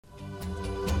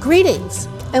Greetings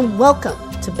and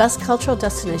welcome to Best Cultural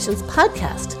Destinations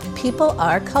podcast, People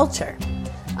Are Culture.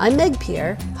 I'm Meg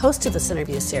Peer, host of this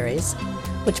interview series,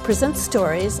 which presents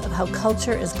stories of how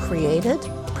culture is created,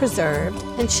 preserved,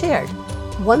 and shared,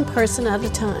 one person at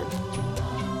a time.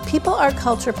 People Are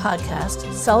Culture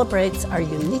podcast celebrates our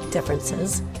unique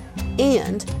differences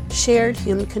and shared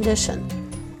human condition,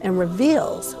 and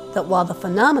reveals that while the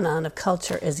phenomenon of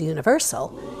culture is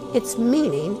universal, its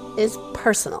meaning is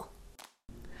personal.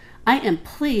 I am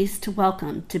pleased to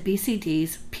welcome to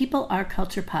BCD's People Are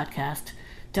Culture podcast,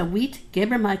 Dawit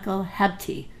Gabremichael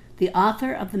Habte, the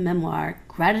author of the memoir,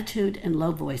 Gratitude in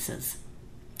Low Voices.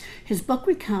 His book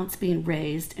recounts being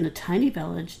raised in a tiny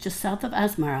village just south of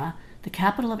Asmara, the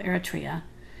capital of Eritrea,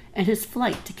 and his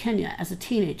flight to Kenya as a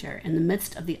teenager in the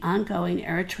midst of the ongoing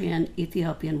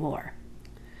Eritrean-Ethiopian war.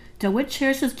 Dawit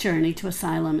shares his journey to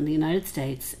asylum in the United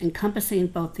States, encompassing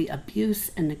both the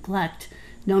abuse and neglect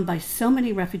known by so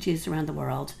many refugees around the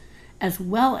world, as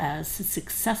well as his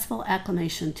successful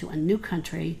acclimation to a new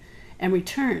country and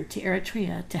return to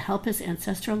Eritrea to help his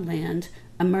ancestral land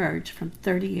emerge from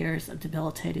 30 years of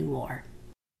debilitating war.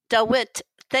 Dawit,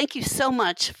 thank you so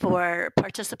much for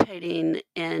participating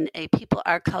in a People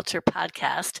Are Culture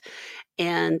podcast,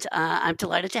 and I'm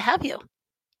delighted to have you.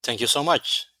 Thank you so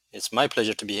much. It's my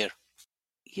pleasure to be here.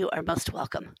 You are most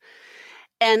welcome.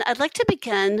 And I'd like to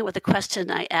begin with a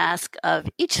question I ask of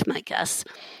each of my guests,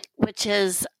 which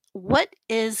is, what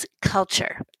is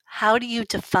culture? How do you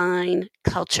define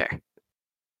culture?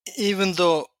 Even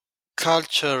though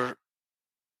culture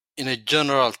in a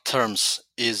general terms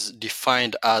is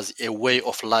defined as a way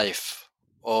of life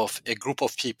of a group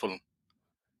of people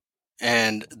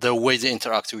and the way they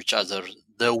interact with each other,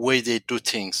 the way they do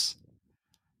things,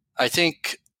 I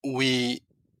think we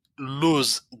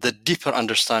lose the deeper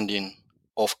understanding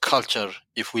of culture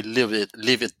if we leave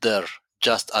it there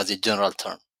just as a general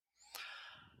term.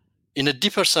 In a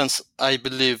deeper sense, I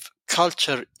believe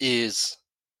culture is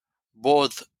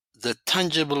both the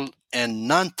tangible and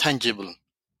non-tangible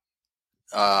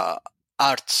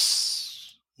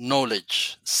arts,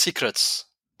 knowledge, secrets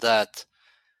that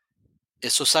a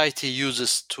society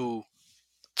uses to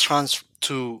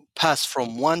pass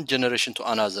from one generation to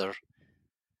another.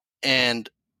 And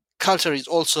culture is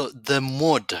also the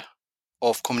mode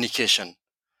of communication,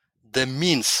 the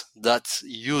means that's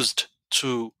used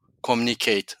to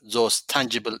communicate those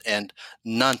tangible and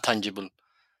non-tangible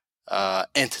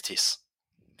entities.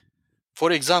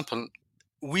 For example,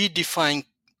 we define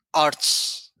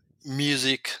arts,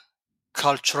 music,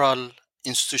 cultural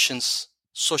institutions,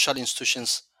 social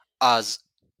institutions as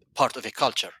part of a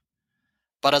culture.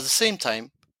 But at the same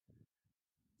time,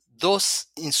 those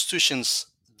institutions,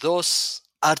 those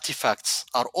artifacts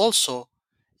are also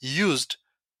used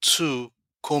to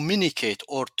communicate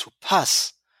or to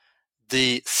pass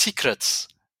the secrets,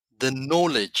 the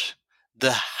knowledge,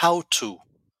 the how-to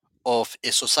of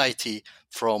a society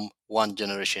from one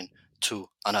generation to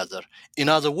another. In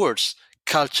other words,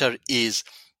 culture is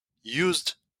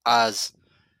used as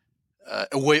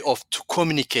a way of to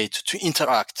communicate, to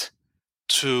interact,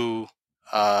 to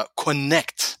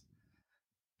connect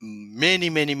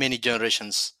many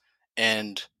generations,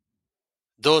 and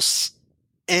those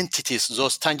entities,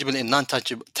 those tangible and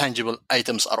non-tangible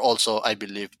items are also, I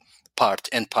believe, part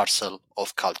and parcel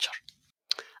of culture.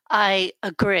 I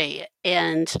agree.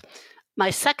 And my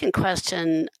second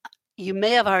question, you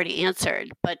may have already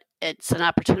answered, but it's an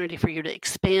opportunity for you to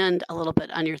expand a little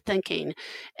bit on your thinking.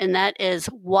 And that is,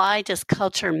 why does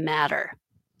culture matter?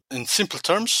 In simple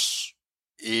terms,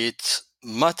 it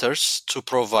matters to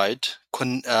provide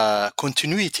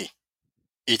continuity.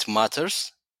 It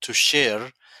matters to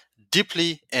share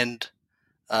deeply held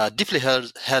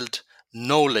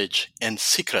knowledge and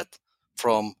secret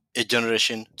from a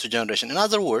generation to generation. In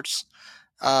other words,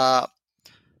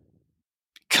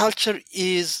 culture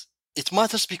it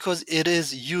matters because it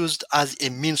is used as a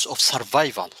means of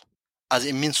survival, as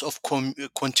a means of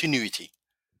continuity,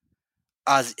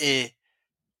 as a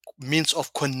means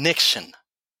of connection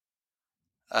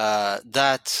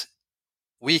that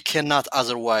we cannot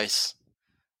otherwise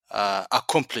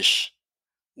accomplish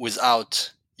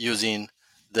without using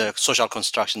the social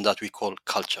construction that we call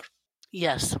culture.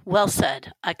 Yes, well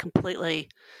said. I completely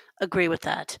agree with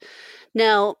that.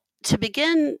 Now, to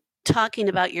begin talking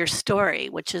about your story,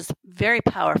 which is very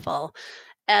powerful,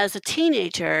 as a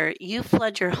teenager, you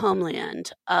fled your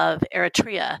homeland of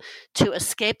Eritrea to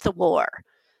escape the war.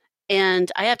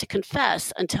 And I have to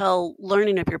confess, until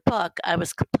learning of your book, I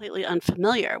was completely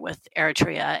unfamiliar with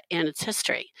Eritrea and its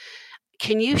history.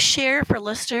 Can you share for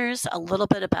listeners a little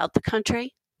bit about the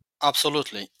country?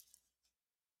 Absolutely.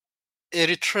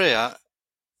 Eritrea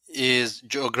is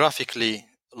geographically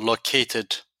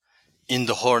located in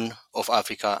the Horn of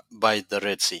Africa by the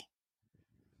Red Sea.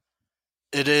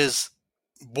 It is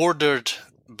bordered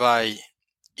by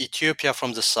Ethiopia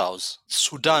from the south,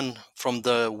 Sudan from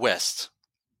the west,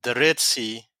 the Red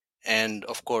Sea, and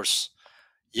of course,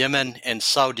 Yemen and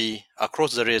Saudi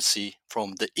across the Red Sea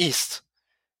from the east,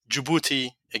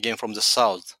 Djibouti again from the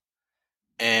south.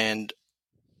 And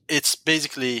it's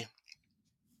basically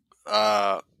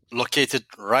located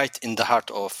right in the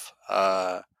heart of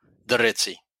the Red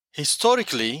Sea.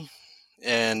 Historically,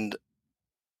 and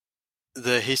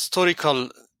the historical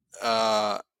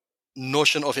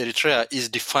notion of Eritrea is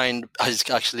defined as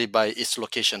actually by its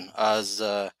location. As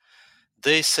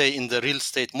they say in the real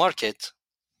estate market,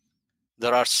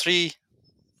 there are three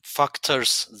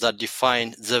factors that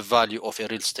define the value of a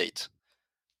real estate.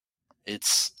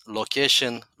 It's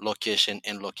location, location,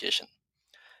 and location.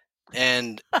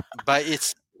 And by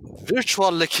its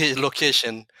virtual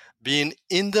location being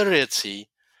in the Red Sea,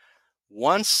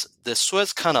 once the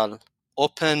Suez Canal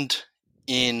opened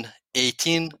in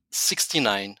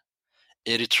 1869,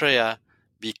 Eritrea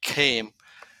became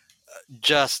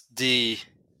just the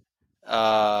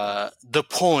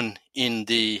pawn in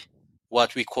the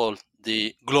what we call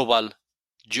the global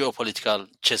geopolitical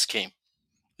chess game.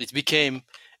 It became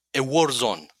a war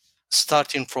zone,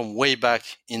 starting from way back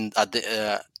at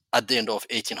the end of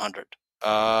 1800.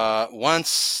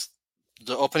 Once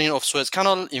the opening of Suez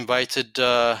Canal invited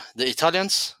the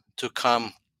Italians to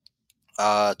come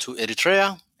to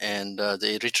Eritrea, and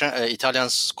the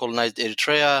Italians colonized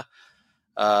Eritrea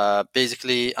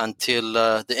basically until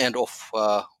the end of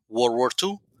World War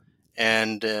II.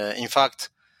 And in fact,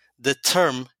 the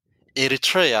term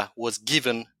Eritrea was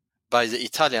given by the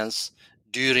Italians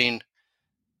during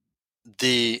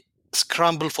the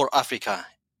scramble for Africa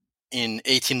in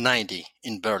 1890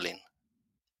 in Berlin.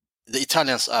 The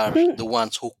Italians are the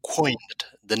ones who coined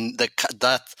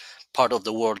that part of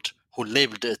the world, who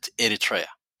labeled it Eritrea.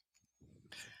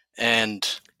 And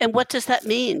what does that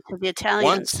mean to the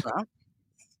Italians?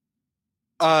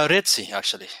 Red Sea,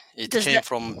 actually. It came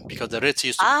from, because the Red Sea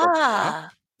used to be called,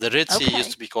 the Red Sea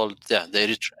used to be called, the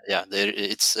Eritrea,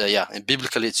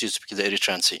 biblically it's used to be the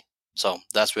Eritrean Sea. So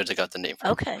that's where they got the name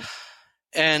from. Okay.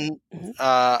 And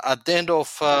at the end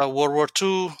of World War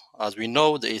II, as we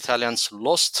know, the Italians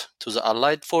lost to the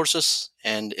Allied forces,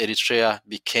 and Eritrea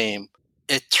became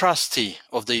a trustee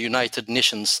of the United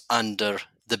Nations under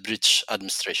the British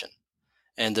administration.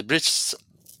 And the British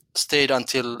stayed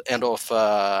until end of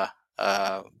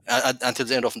until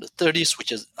the end of the 30s,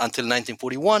 which is until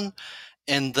 1941.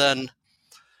 And then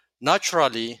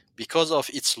naturally, because of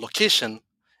its location,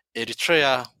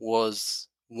 Eritrea was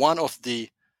one of the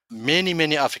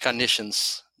many African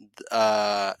nations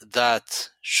that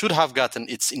should have gotten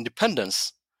its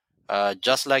independence,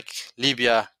 just like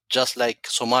Libya, just like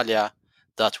Somalia,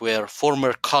 that were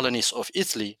former colonies of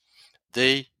Italy.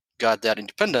 They got their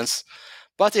independence.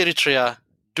 But Eritrea,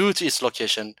 due to its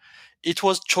location, it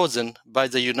was chosen by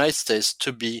the United States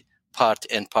to be part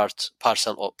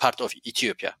of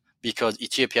Ethiopia, because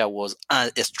Ethiopia was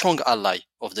a strong ally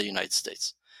of the United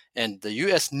States. And the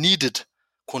US needed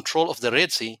control of the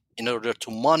Red Sea in order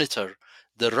to monitor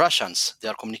the Russians,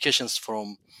 their communications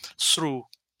through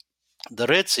the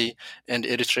Red Sea, and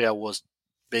Eritrea was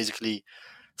basically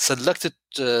selected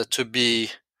to be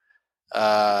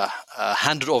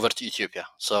handed over to Ethiopia.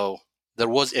 So there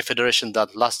was a federation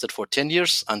that lasted for 10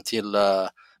 years until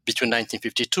between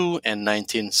 1952 and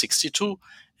 1962.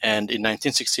 And in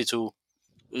 1962,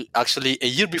 actually a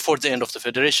year before the end of the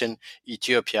federation,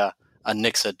 Ethiopia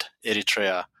annexed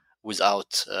Eritrea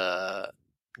without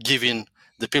giving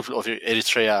the people of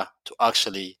Eritrea to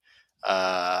actually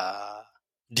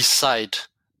decide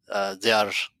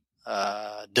their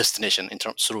destination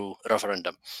through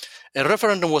referendum. A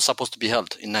referendum was supposed to be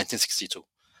held in 1962.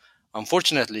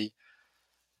 Unfortunately,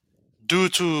 due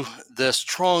to the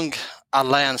strong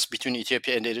alliance between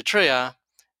Ethiopia and Eritrea,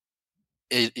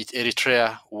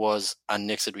 Eritrea was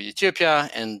annexed with Ethiopia,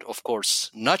 and of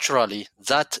course, naturally,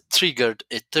 that triggered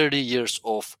a 30 years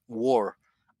of war,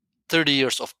 30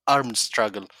 years of armed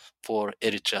struggle for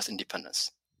Eritrea's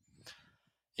independence.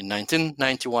 In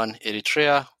 1991,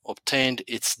 Eritrea obtained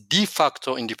its de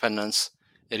facto independence.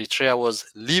 Eritrea was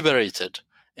liberated,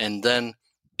 and then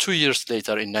 2 years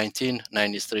later, in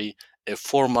 1993, a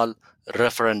formal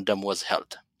referendum was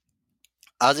held.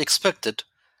 As expected,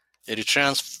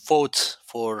 Eritreans fought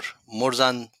for more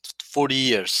than 40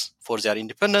 years for their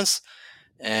independence,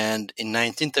 and in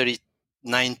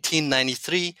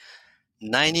 1993,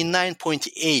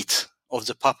 99.8% of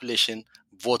the population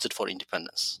voted for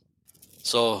independence.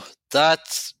 So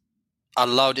that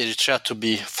allowed Eritrea to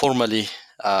be formally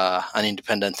an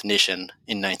independent nation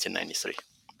in 1993.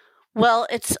 Well,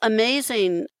 it's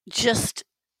amazing just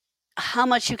how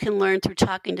much you can learn through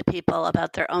talking to people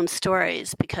about their own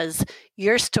stories, because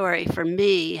your story for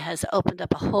me has opened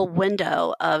up a whole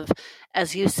window of,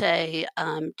 as you say,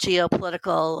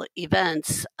 geopolitical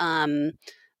events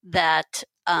that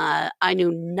I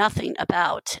knew nothing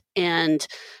about. And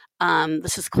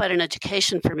this is quite an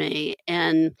education for me.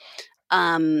 And,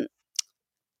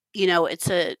 it's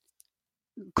a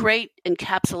great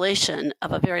encapsulation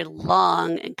of a very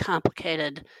long and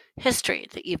complicated history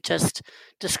that you've just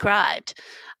described.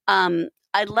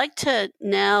 I'd like to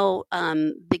now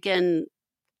begin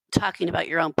talking about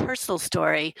your own personal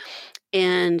story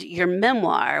and your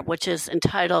memoir, which is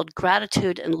entitled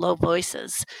Gratitude in Low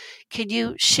Voices. Can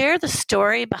you share the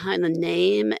story behind the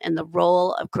name and the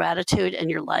role of gratitude in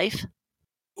your life?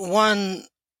 One,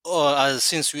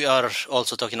 since we are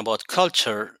also talking about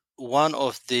culture, one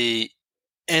of the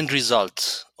end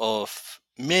results of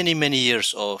many, many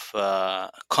years of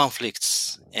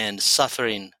conflicts and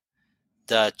suffering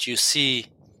that you see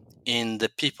in the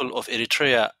people of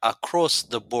Eritrea across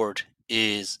the board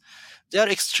is they are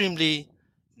extremely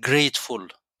grateful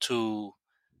to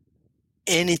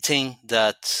anything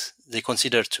that they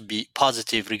consider to be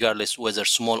positive, regardless whether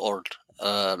small or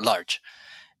large.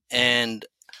 And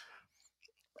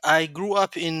I grew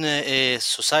up in a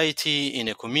society, in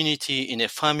a community, in a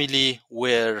family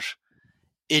where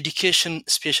education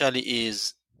especially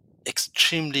is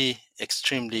extremely,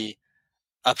 extremely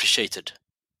appreciated.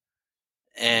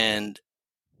 And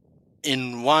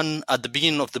at the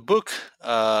beginning of the book,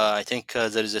 I think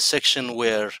there is a section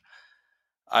where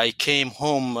I came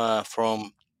home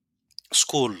from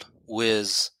school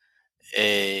with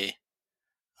a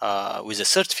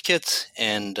certificate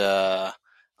and an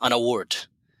award.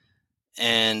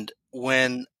 And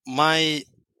when my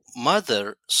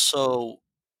mother saw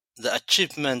the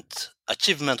achievement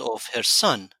of her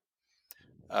son,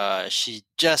 she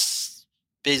just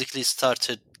basically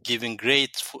started being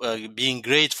grateful,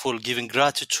 giving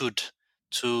gratitude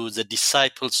to the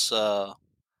disciples of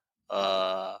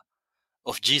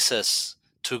Jesus,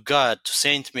 to God, to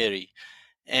Saint Mary.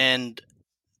 And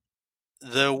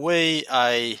the way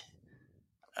I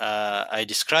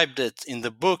described it in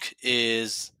the book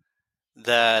is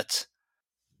that,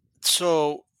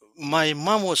 so my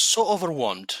mom was so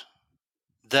overwhelmed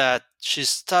that she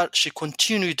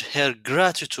continued her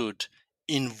gratitude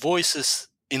in low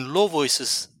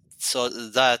voices, so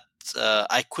that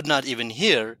I could not even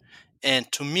hear.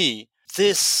 And to me,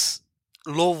 this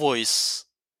low voice,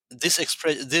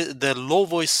 the low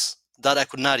voice that I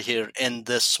could not hear, and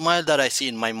the smile that I see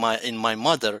in my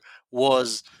mother,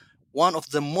 was one of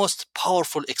the most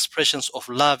powerful expressions of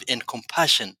love and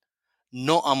compassion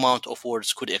no amount of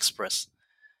words could express.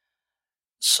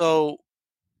 So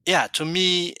yeah, to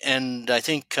me, and I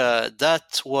think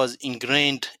that was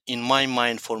ingrained in my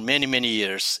mind for many, many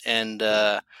years. And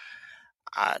to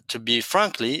be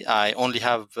frankly, I only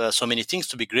have so many things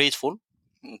to be grateful,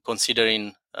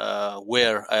 considering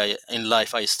where in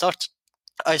life I started,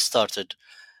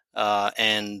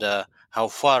 and how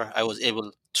far I was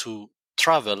able to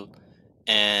travel,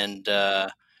 and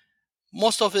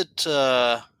most of it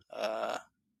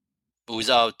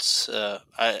without.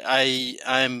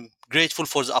 I'm grateful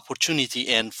for the opportunity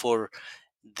and for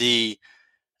the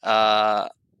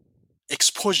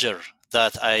exposure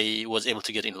that I was able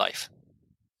to get in life.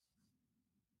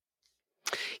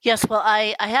 Yes, well,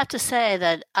 I have to say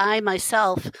that I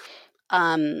myself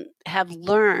have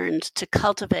learned to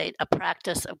cultivate a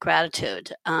practice of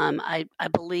gratitude. I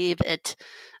believe it,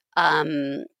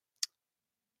 um,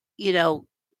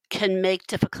 can make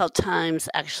difficult times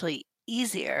actually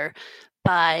easier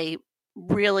by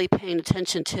really paying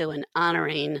attention to and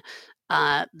honoring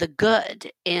the good.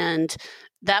 And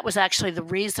that was actually the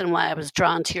reason why I was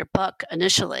drawn to your book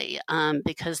initially,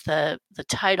 because the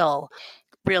title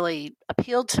really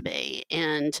appealed to me,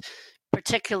 and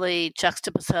particularly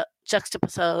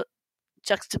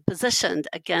juxtapositioned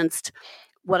against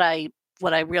what I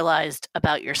realized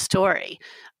about your story.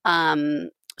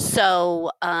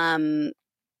 So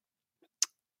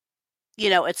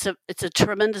it's a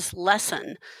tremendous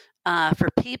lesson for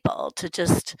people to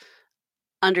just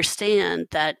understand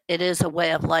that it is a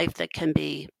way of life that can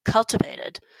be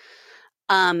cultivated.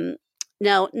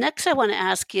 Now, next, I want to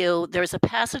ask you. There's a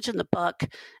passage in the book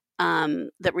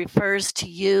that refers to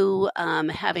you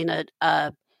having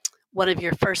one of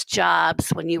your first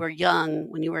jobs when you were young,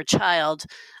 when you were a child,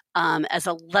 as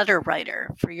a letter writer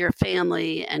for your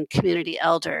family and community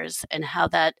elders, and how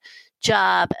that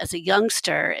job as a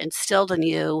youngster instilled in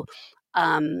you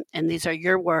and these are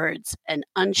your words, an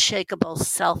unshakable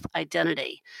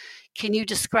self-identity. Can you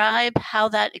describe how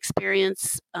that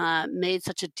experience made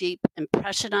such a deep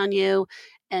impression on you,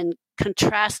 and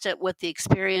contrast it with the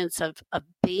experience of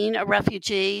being a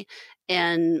refugee,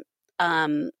 and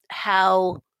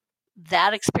how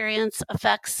that experience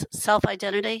affects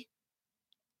self-identity?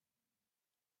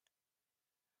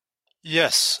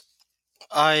 Yes,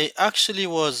 I actually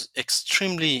was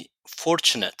extremely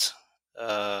fortunate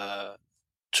uh,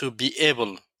 to be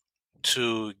able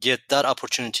to get that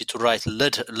opportunity to write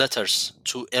letters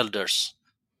to elders.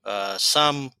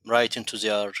 Some writing to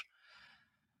their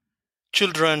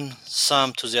children,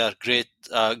 some to their great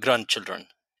grandchildren.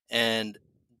 And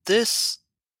this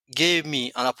gave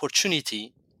me an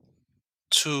opportunity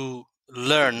to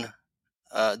learn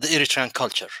the Eritrean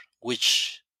culture,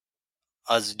 which,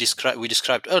 as we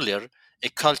described earlier, a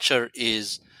culture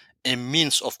is a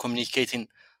means of communicating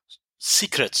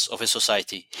secrets of a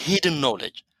society, hidden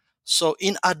knowledge. So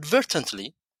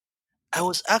inadvertently, I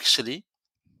was actually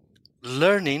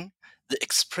learning the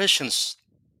expressions,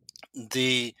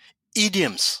 the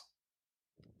idioms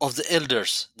of the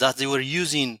elders that they were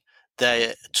using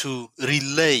to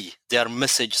relay their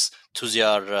messages to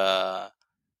their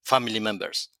family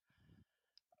members.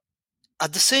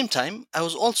 At the same time, I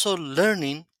was also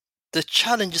learning the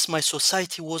challenges my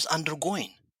society was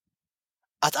undergoing.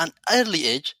 At an early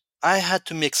age, I had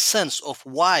to make sense of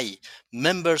why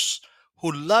members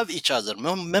who love each other,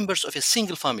 members of a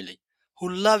single family, who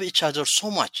love each other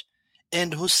so much,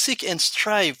 and who seek and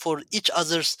strive for each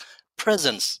other's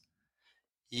presence,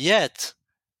 yet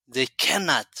they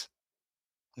cannot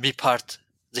be part,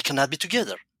 they cannot be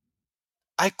together.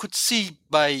 I could see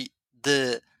by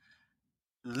the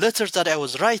letters that I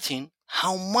was writing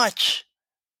how much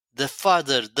the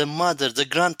father, the mother, the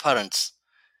grandparents,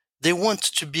 they want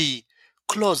to be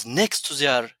close next to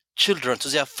their children, to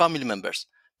their family members,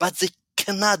 but they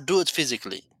cannot do it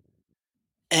physically.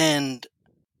 And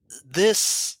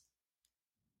this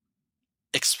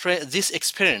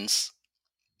experience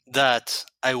that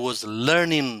I was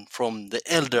learning from the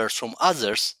elders, from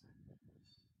others,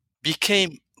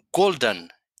 became golden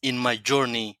in my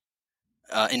journey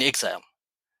in exile,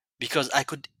 because I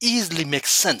could easily make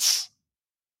sense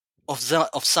of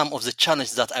some of the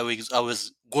challenges that I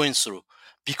was going through,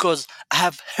 because I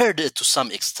have heard it to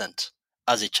some extent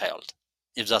as a child,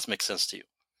 if that makes sense to you.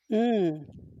 Mm.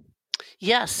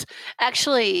 Yes,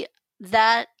 actually,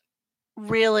 that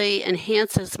really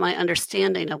enhances my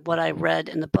understanding of what I read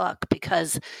in the book,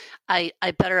 because I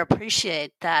better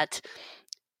appreciate that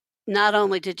not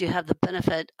only did you have the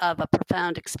benefit of a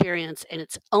profound experience in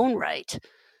its own right,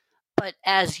 but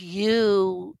as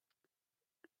you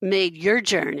made your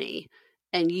journey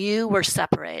and you were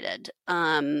separated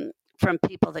from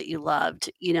people that you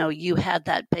loved, you had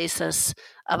that basis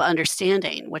of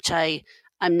understanding, which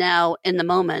I'm now in the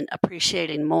moment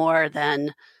appreciating more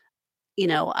than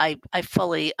I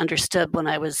fully understood when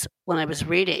I was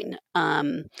reading.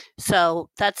 So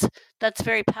that's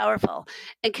very powerful.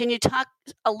 And can you talk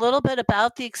a little bit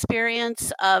about the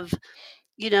experience of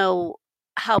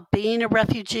how being a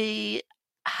refugee,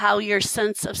 how your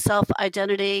sense of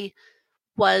self-identity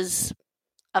was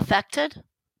affected?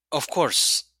 Of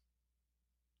course,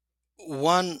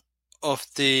 one of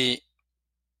the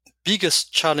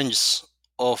biggest challenges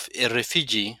of a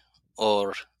refugee,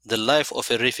 or the life of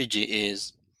a refugee,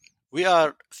 is we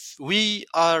are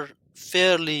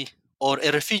fairly, or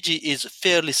a refugee is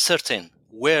fairly certain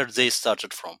where they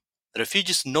started from.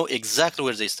 Refugees know exactly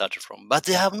where they started from, but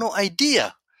they have no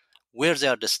idea where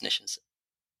their destinations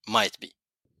might be.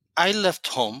 I left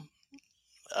home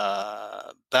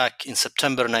back in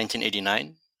September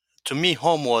 1989. To me,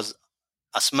 home was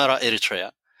Asmara,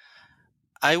 Eritrea.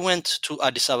 I went to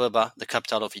Addis Ababa, the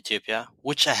capital of Ethiopia,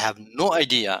 which I have no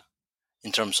idea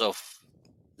in terms of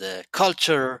the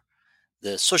culture,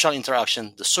 the social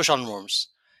interaction, the social norms.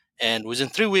 And within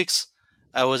 3 weeks,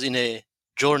 I was in a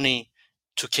journey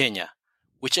to Kenya,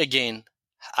 which again,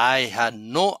 I had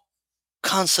no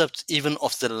concept even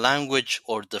of the language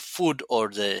or the food or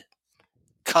the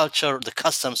culture, the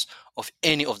customs of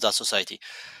any of that society.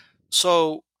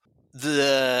 So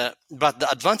but the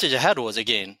advantage I had was,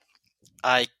 again,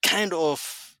 I kind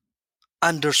of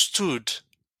understood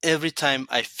every time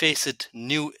I faced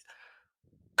new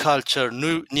culture,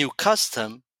 new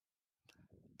custom.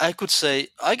 I could say,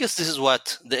 I guess this is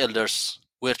what the elders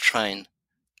were trying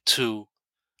to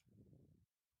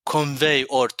convey,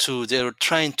 or they were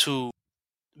trying to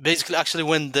basically, actually,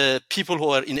 when the people who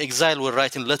are in exile were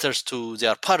writing letters to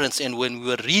their parents, and when we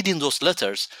were reading those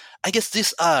letters, I guess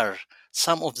these are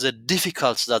some of the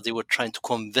difficulties that they were trying to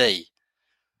convey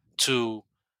to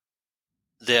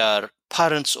their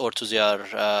parents or to their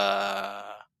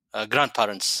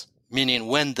grandparents, meaning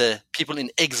when the people in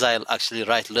exile actually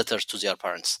write letters to their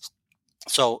parents.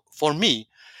 So for me,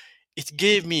 it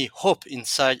gave me hope in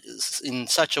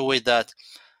such a way that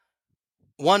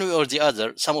one way or the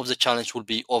other, some of the challenge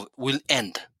will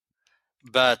end.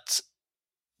 But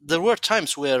there were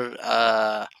times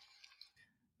where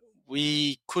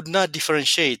we could not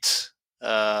differentiate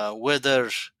whether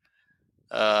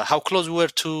how close we were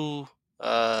to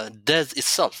death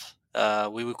itself.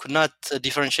 We could not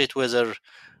differentiate whether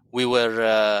we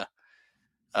were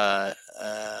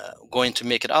going to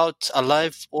make it out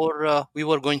alive or we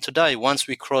were going to die once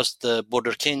we crossed the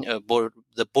border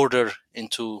the border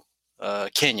into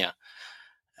Kenya.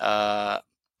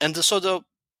 And so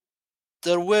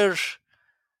there were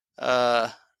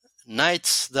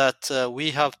nights that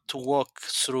we have to walk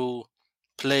through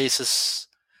places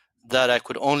that I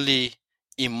could only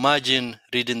imagine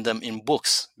reading them in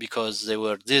books, because they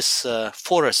were this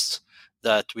forests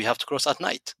that we have to cross at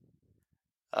night.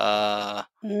 And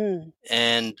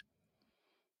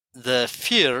the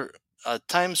fear at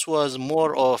times was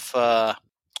more of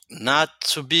not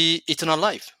to be eaten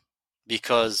alive,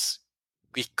 because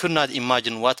we could not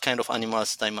imagine what kind of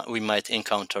animals we might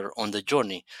encounter on the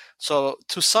journey. So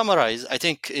to summarize, I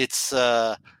think it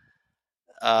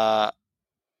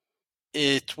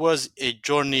was a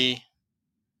journey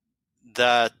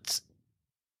that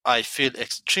I feel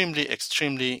extremely,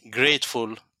 extremely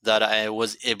grateful that I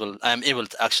am able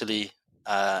to actually,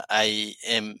 I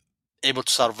am able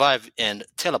to survive and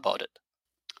tell about it.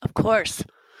 Of course.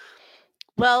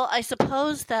 Well, I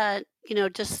suppose that,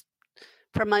 just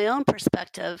from my own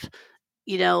perspective,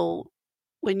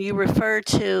 when you refer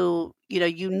to,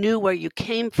 you knew where you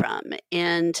came from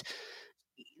and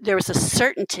there was a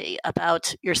certainty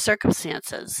about your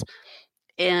circumstances.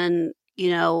 And,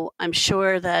 I'm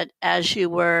sure that as you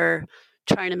were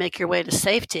trying to make your way to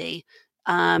safety,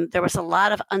 there was a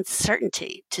lot of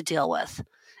uncertainty to deal with.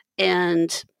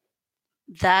 And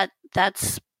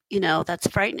that's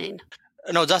frightening.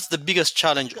 No, that's the biggest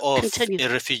challenge of Continue. a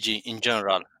refugee in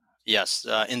general. Yes,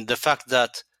 in the fact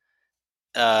that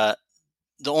the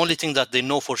only thing that they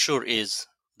know for sure is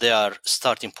their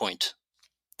starting point.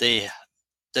 They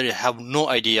have no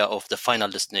idea of the final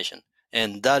destination,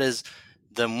 and that is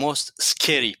the most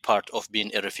scary part of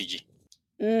being a refugee.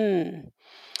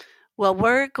 Well,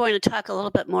 we're going to talk a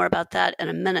little bit more about that in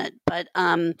a minute, but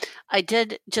I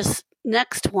did just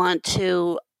next want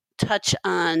to touch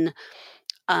on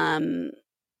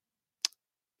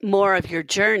more of your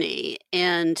journey,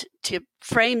 and to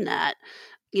frame that,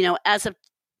 as of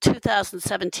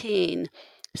 2017,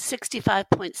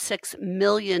 65.6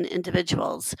 million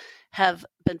individuals have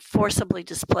been forcibly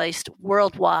displaced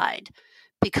worldwide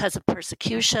because of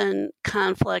persecution,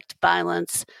 conflict,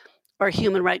 violence, or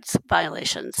human rights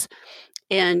violations.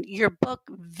 And your book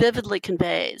vividly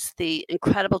conveys the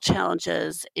incredible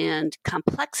challenges and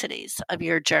complexities of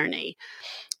your journey.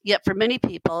 Yet for many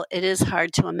people, it is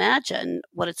hard to imagine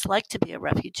what it's like to be a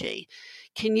refugee.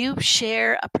 Can you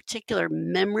share a particular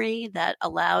memory that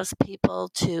allows people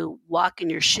to walk in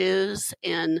your shoes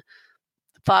and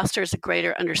fosters a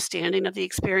greater understanding of the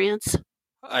experience?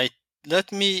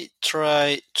 Let me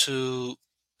try to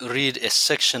read a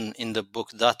section in the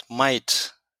book that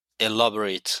might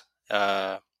elaborate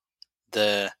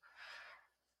the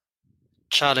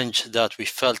challenge that we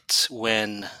felt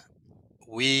when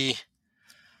we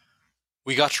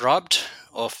got robbed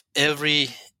of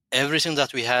everything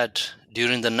that we had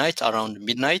during the night, around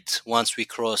midnight, once we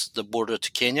crossed the border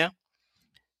to Kenya.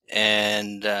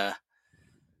 And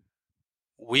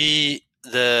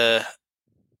the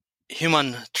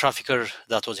human trafficker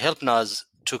that was helping us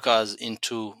took us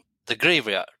into the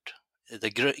graveyard.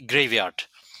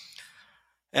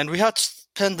 And we had to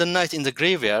spend the night in the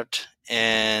graveyard,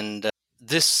 and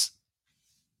this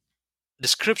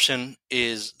description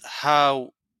is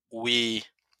how we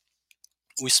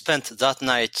spent that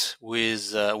night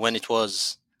with when it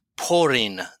was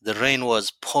pouring. The rain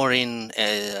was pouring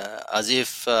as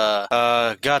if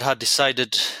God had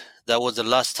decided that was the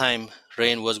last time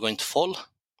rain was going to fall.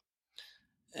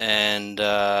 And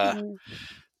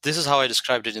this is how I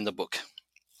described it in the book.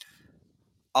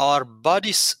 Our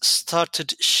bodies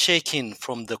started shaking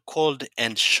from the cold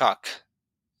and shock.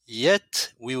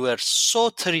 Yet we were so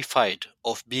terrified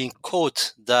of being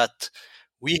caught that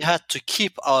we had to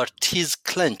keep our teeth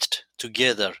clenched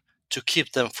together to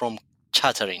keep them from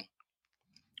chattering.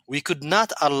 We could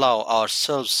not allow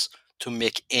ourselves to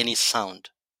make any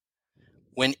sound.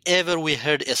 Whenever we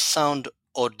heard a sound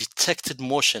or detected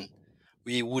motion,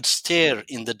 we would stare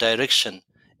in the direction,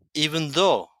 even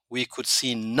though we could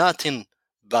see nothing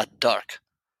but dark.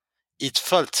 It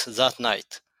felt that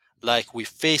night like we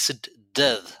faced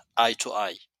death eye to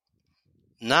eye.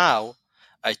 Now,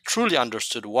 I truly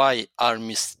understood why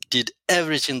armies did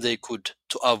everything they could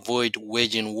to avoid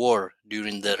waging war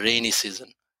during the rainy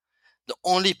season. The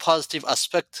only positive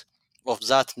aspect of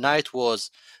that night was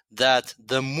that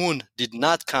the moon did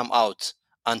not come out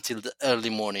until the early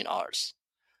morning hours.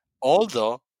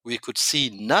 Although we could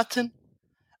see nothing,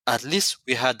 at least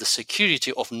we had the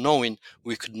security of knowing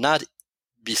we could not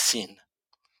be seen.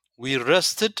 We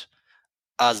rested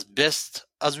as best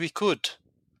as we could,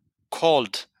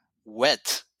 cold,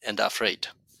 wet, and afraid.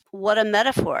 What a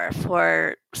metaphor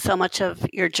for so much of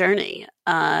your journey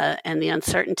and the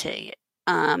uncertainty.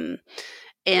 And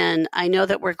I know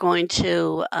that we're going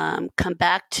to come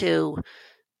back to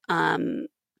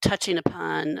touching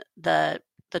upon the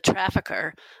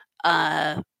trafficker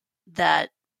that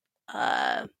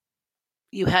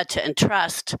you had to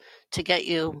entrust to get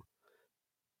you,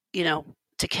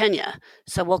 to Kenya.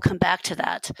 So we'll come back to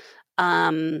that.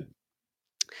 And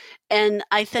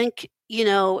I think,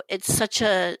 it's such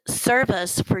a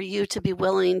service for you to be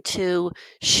willing to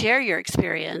share your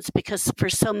experience, because for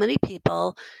so many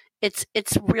people, it's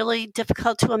really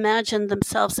difficult to imagine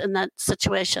themselves in that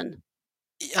situation.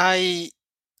 I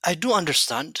do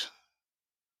understand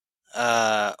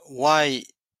why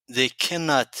they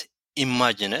cannot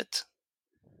imagine it,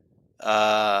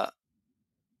 and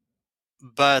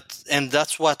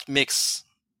that's what makes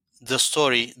the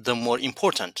story the more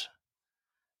important.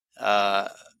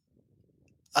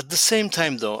 At the same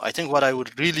time, though, I think what I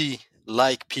would really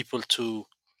like people to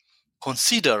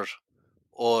consider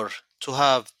or to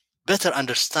have better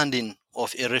understanding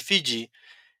of a refugee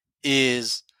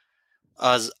is,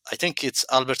 as I think it's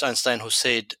Albert Einstein who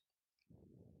said,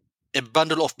 a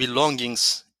bundle of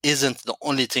belongings isn't the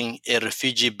only thing a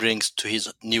refugee brings to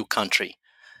his new country.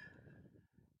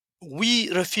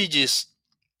 We refugees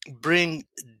bring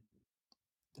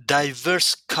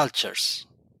diverse cultures,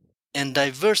 and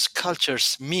diverse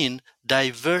cultures mean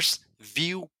diverse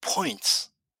viewpoints,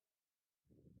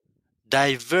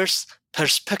 diverse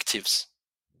perspectives.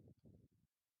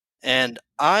 And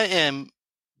I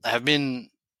have been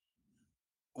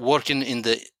working in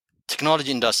the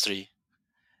technology industry,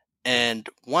 and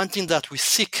one thing that we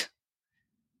seek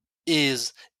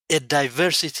is a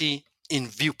diversity in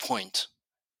viewpoint,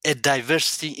 a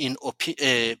diversity in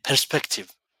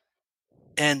perspective.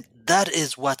 And that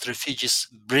is what refugees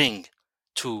bring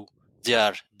to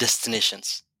their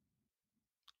destinations.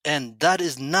 And that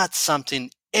is not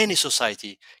something any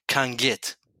society can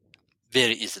get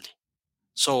very easily.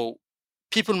 So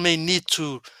people may need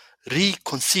to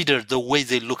reconsider the way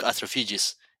they look at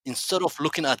refugees. Instead of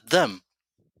looking at them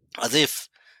as if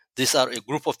these are a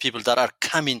group of people that are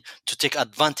coming to take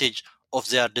advantage of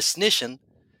their destination,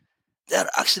 they are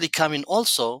actually coming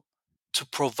also to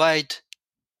provide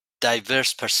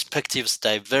diverse perspectives,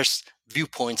 diverse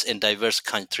viewpoints, and diverse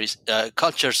countries,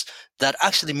 cultures that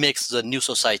actually makes the new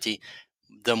society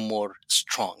the more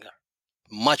stronger,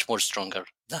 much more stronger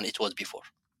than it was before.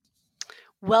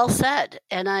 Well said.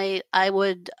 And I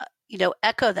would,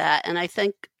 echo that. And I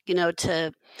think,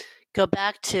 to go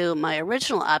back to my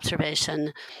original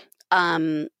observation,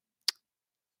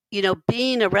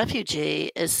 being a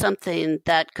refugee is something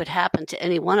that could happen to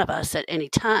any one of us at any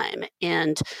time.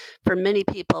 And for many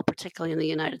people, particularly in the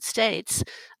United States,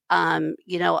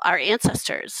 our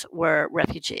ancestors were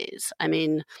refugees. I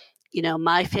mean,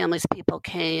 my family's people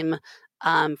came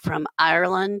from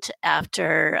Ireland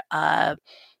after, a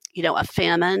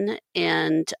famine,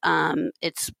 and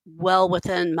it's well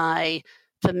within my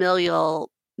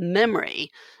familial memory,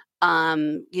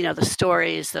 the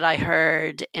stories that I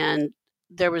heard, and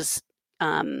there was,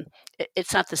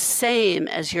 it's not the same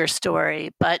as your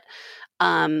story, but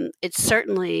it's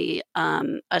certainly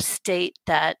a state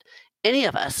that any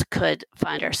of us could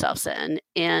find ourselves in.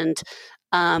 And,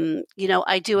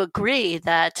 I do agree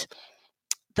that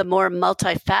the more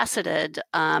multifaceted,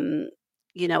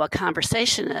 a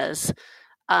conversation is,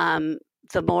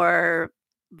 the more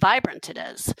vibrant it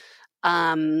is.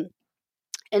 And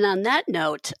on that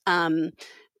note,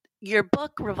 your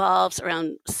book revolves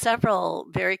around several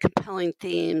very compelling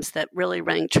themes that really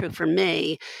rang true for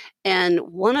me. And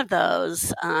one of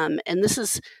those, and this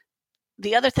is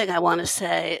the other thing I want to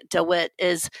say, Dawit,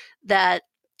 is that,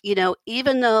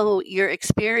 even though your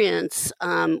experience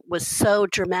was so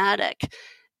dramatic,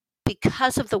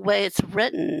 because of the way it's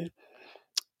written,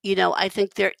 I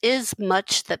think there is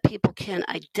much that people can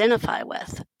identify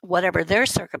with, whatever their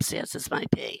circumstances might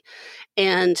be.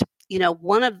 And,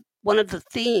 one of the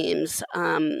themes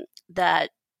that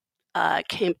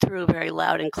came through very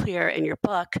loud and clear in your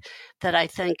book that I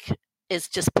think is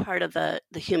just part of the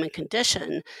human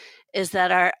condition, is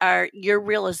that your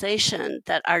realization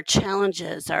that our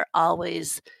challenges are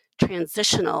always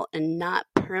transitional and not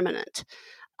permanent.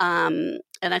 And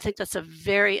I think that's a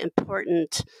very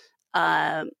important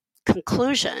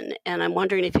conclusion. And I'm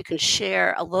wondering if you can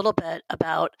share a little bit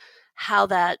about how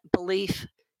that belief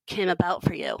came about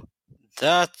for you.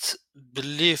 That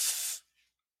belief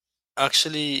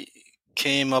actually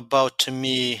came about to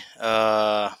me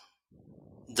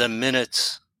the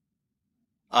minute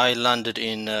I landed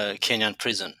in Kenyan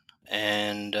prison.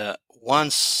 And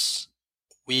once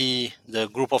the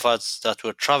group of us that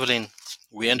were traveling,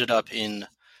 we ended up in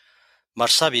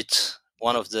Marsabit,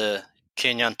 one of the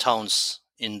Kenyan towns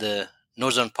in the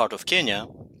northern part of Kenya.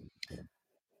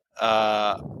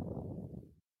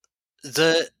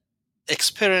 The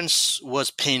experience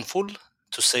was painful,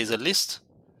 to say the least,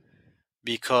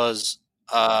 because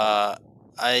I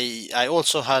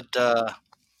also had a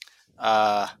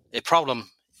problem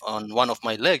on one of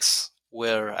my legs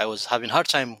where I was having a hard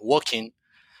time walking.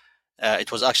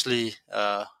 It was actually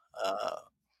I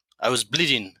was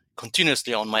bleeding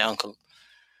continuously on my ankle,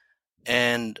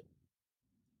 and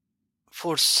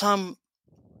for some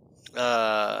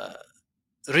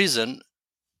reason,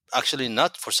 actually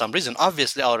not for some reason,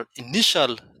 obviously our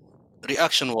initial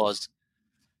reaction was,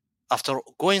 after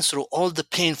going through all the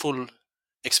painful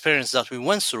experience that we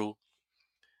went through,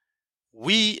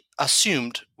 we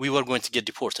assumed we were going to get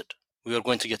deported. We were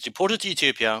going to get deported to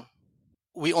Ethiopia.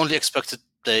 We only expected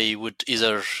they would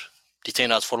either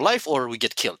detain us for life or we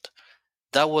get killed.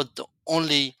 That was the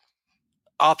only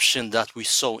option that we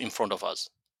saw in front of us.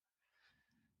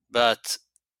 But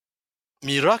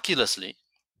miraculously,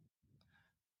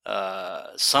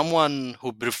 someone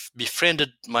who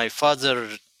befriended my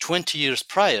father 20 years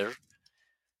prior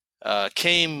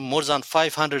came more than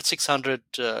 500, 600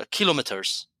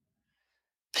 kilometers,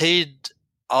 paid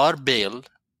our bail,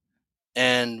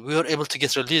 and we were able to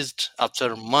get released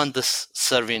after months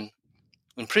serving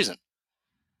in prison.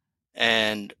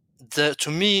 And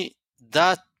to me,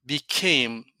 that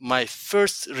became my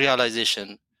first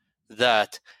realization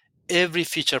that every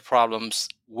future problems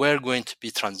were going to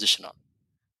be transitional,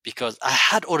 because I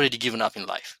had already given up in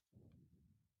life.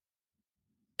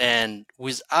 And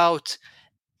without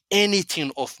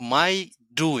anything of my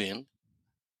doing,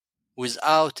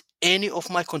 without any of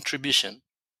my contribution,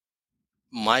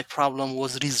 my problem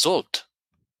was resolved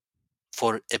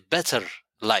for a better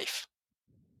life.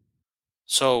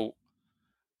 So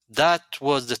that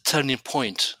was the turning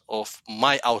point of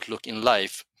my outlook in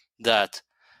life, that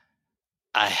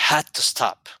I had to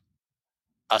stop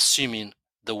assuming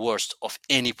the worst of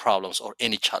any problems or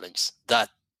any challenge, that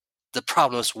the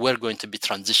problems were going to be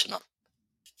transitional.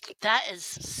 That is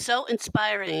so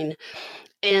inspiring.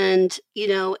 And,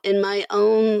 in my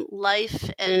own life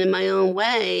and in my own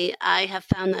way, I have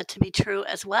found that to be true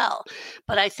as well.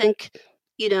 But I think,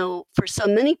 for so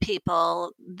many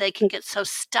people, they can get so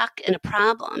stuck in a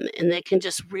problem and they can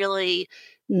just really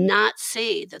not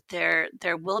see that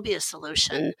there will be a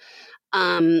solution.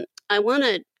 I want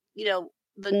to,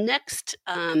 the next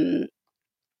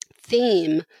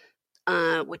theme,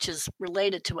 which is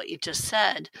related to what you just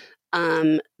said,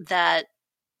 that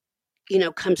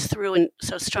comes through and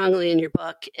so strongly in your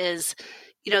book, is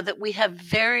that we have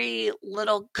very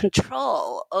little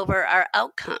control over our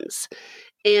outcomes.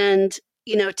 And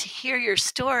to hear your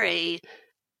story,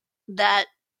 that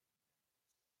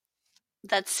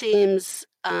seems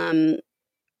kind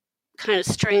of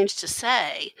strange to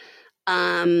say.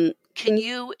 Can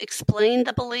you explain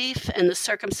the belief and the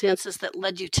circumstances that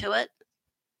led you to it?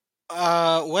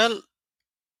 Well,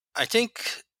 I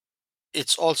think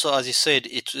it's also, as you said,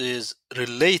 it is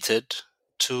related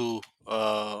to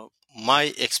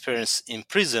my experience in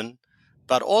prison,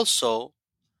 but also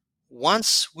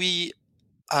once we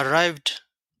arrived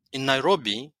in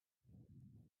Nairobi,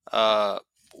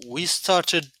 we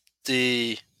started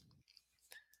the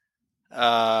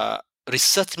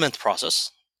resettlement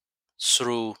process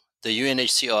through the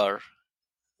UNHCR,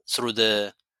 through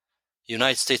the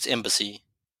United States Embassy,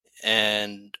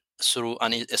 and through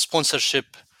a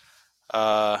sponsorship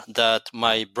that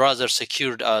my brother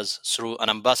secured us through an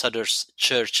ambassador's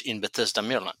church in Bethesda,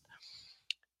 Maryland.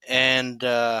 And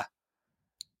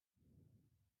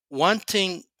one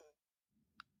thing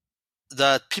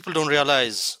that people don't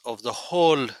realize of the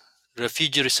whole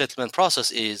refugee resettlement process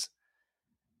is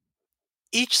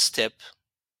each step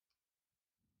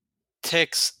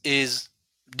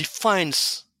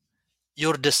defines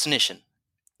your destination.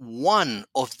 One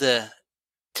of the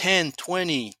 10,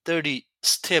 20, 30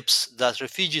 steps that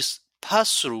refugees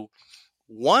pass through,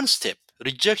 one step,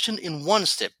 rejection in one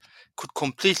step, could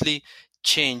completely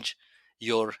change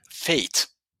your fate.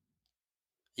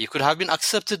 You could have been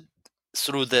accepted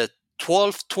through the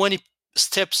 12, 20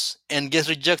 steps and get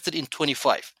rejected in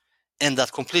 25. And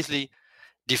that completely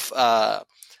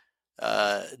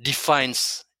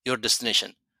defines your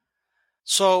destination.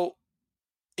 So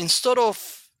instead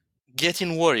of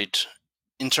getting worried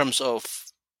in terms of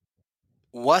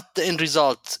what the end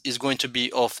result is going to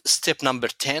be of step number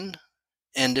 10,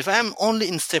 and if I'm only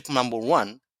in step number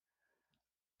 1,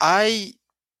 I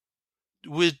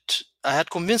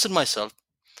had convinced myself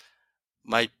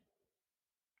my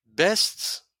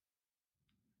best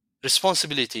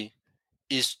responsibility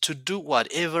is to do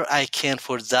whatever I can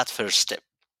for that first step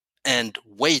and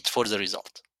wait for the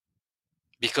result,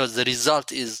 because the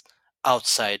result is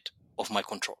outside of my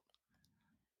control.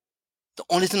 The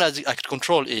only thing I can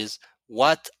control is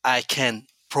what I can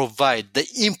provide, the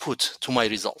input to my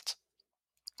result.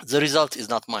 The result is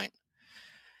not mine.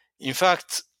 In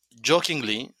fact,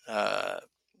 jokingly,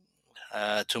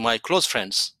 to my close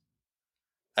friends,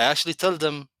 I actually tell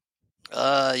them,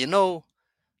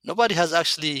 nobody has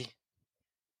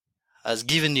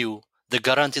given you the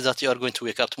guarantee that you are going to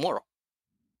wake up tomorrow.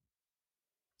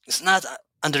 It's not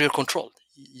under your control.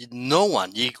 No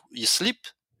one, you sleep,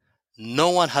 no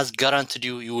one has guaranteed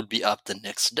you will be up the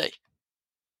next day.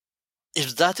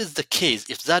 If that is the case,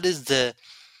 if that is the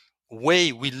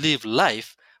way we live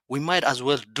life, we might as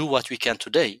well do what we can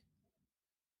today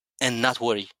and not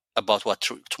worry about what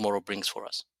tomorrow brings for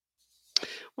us.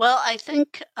 Well, I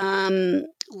think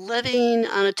living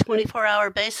on a 24-hour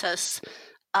basis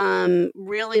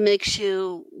really makes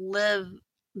you live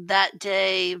that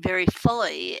day very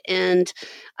fully. And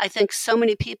I think so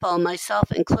many people,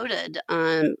 myself included,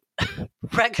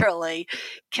 regularly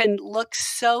can look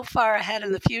so far ahead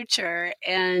in the future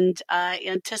and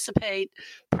anticipate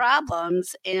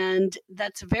problems, and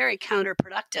that's very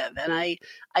counterproductive. And I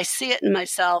see it in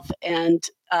myself, and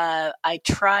I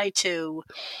try to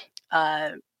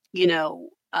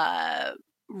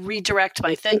redirect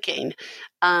my thinking.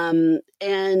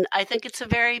 And I think it's a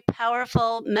very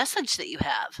powerful message that you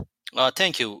have.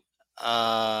 Thank you,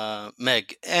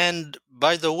 Meg. And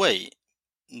by the way,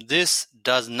 this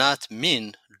does not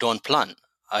mean don't plan.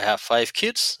 I have 5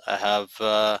 kids. I have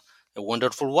a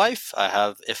wonderful wife. I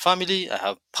have a family. I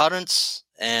have parents,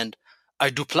 and I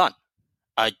do plan.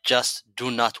 I just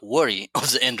do not worry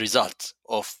of the end result,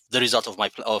 of the result of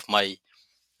my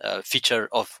feature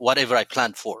of whatever I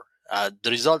planned for. The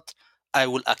result, I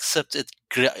will accept it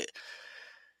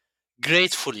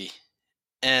gratefully.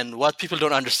 And what people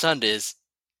don't understand is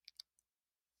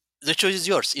the choice is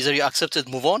yours. Either you accept it,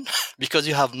 move on, because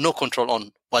you have no control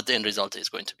on what the end result is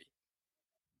going to be.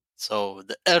 So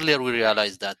the earlier we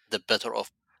realize that, the better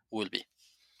off we'll be.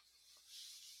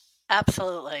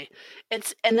 Absolutely.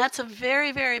 And that's a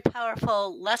very, very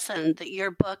powerful lesson that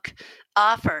your book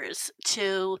offers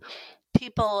to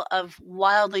people of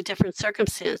wildly different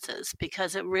circumstances,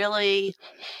 because it really,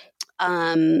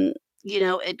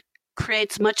 it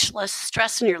creates much less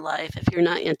stress in your life if you're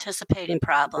not anticipating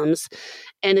problems,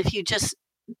 and if you just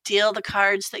deal the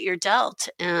cards that you're dealt.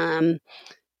 And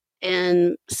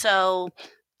so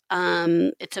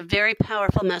it's a very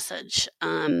powerful message.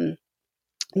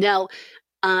 Now,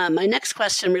 my next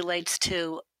question relates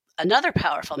to another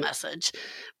powerful message,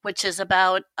 which is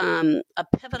about a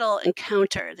pivotal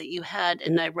encounter that you had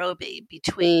in Nairobi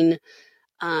between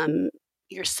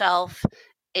yourself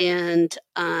and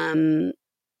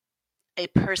a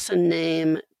person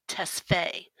named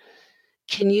Tesfaye.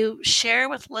 Can you share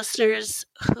with listeners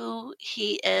who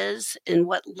he is and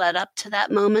what led up to that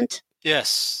moment?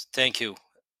 Yes, thank you.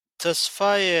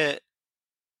 Tesfaye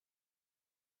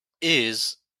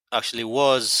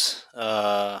was,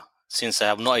 since I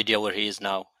have no idea where he is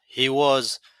now, he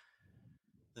was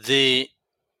the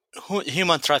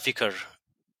human trafficker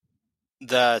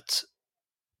that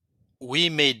we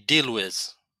made deal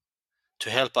with to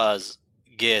help us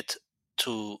get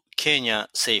to Kenya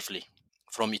safely,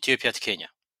 from Ethiopia to Kenya.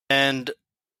 And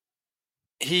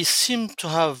he seemed to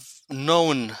have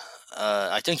known,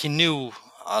 I think he knew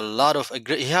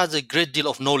he has a great deal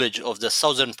of knowledge of the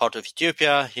southern part of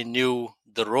Ethiopia. He knew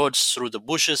the roads through the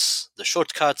bushes, the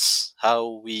shortcuts,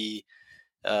 how we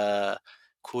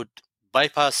could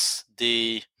bypass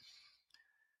the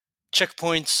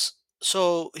checkpoints.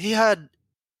 So he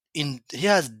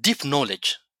has deep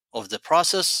knowledge of the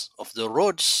process, of the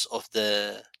roads, of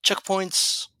the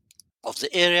checkpoints, of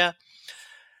the area.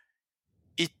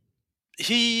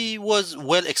 He was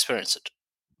well experienced.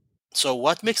 So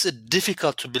what makes it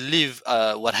difficult to believe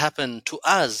what happened to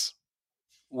us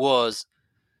was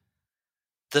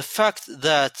the fact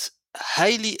that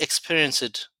highly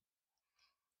experienced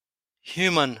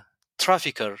human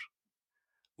trafficker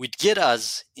would get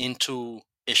us into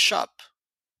a shop,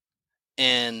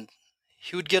 and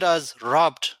he would get us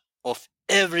robbed of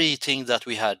everything that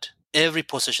we had, every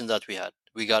possession that we had.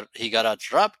 He got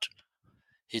us robbed.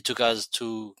 He took us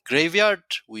to graveyard.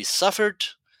 We suffered,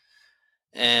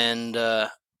 and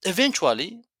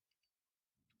eventually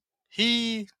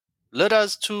he led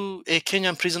us to a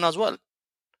Kenyan prison as well.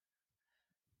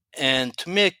 And to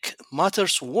make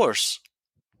matters worse,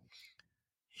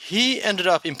 he ended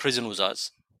up in prison with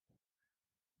us.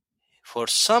 For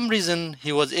some reason,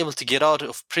 he was able to get out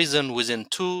of prison within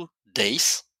 2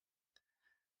 days.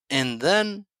 And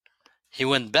then he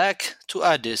went back to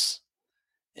Addis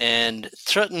and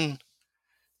threatened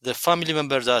the family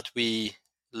member that we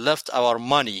left our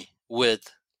money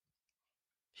with.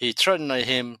 He threatened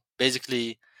him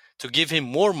basically to give him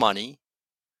more money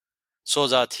so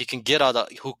that he could get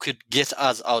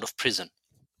us out of prison.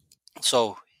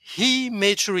 So he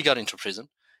made sure we got into prison.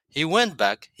 He went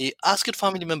back. He asked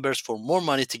family members for more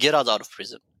money to get us out of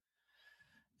prison.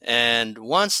 And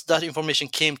once that information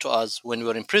came to us when we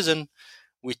were in prison,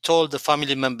 we told the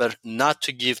family member not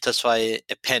to give Tesfaye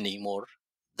a penny more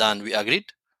than we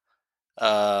agreed,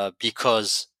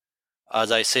 because,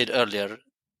 as I said earlier,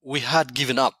 we had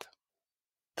given up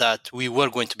that we were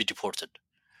going to be deported.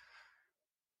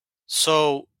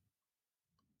 So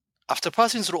after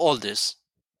passing through all this,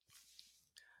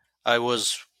 I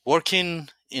was working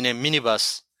in a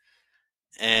minibus,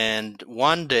 and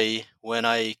one day when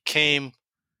I came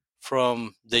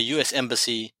from the US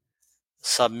Embassy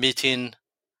submitting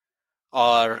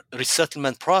our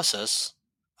resettlement process,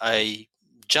 I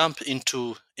jumped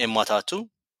into a matatu,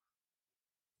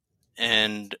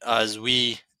 and as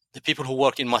the people who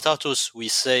work in matatus, we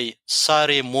say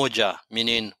sare moja,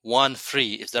 meaning 1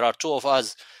 free. If there are 2 of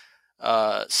us,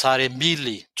 sare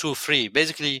mbili, 2 free.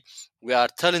 Basically, we are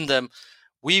telling them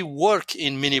we work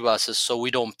in minibuses, so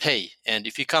we don't pay. And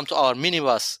if you come to our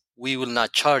minibus, we will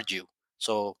not charge you.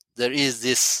 So there is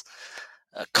this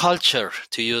culture,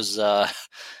 to use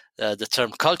the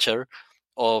term culture,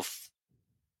 of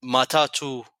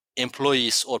matatu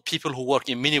employees or people who work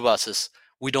in minibuses.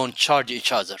 We don't charge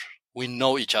each other. We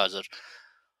know each other.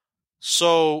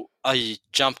 So I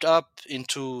jumped up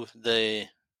into the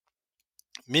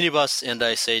minibus and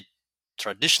I said,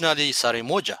 traditionally, sare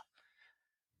moja.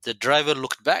 The driver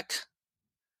looked back,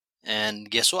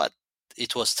 and guess what?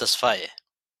 It was Tesfaye,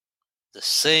 the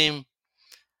same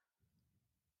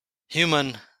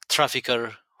human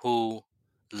trafficker who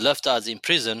left us in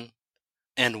prison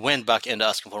and went back and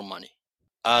asked for money.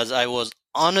 As I was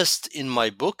honest in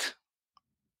my book,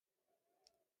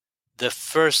 the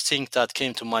first thing that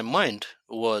came to my mind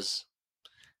was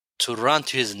to run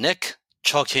to his neck,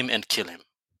 choke him, and kill him.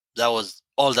 That was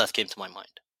all that came to my mind.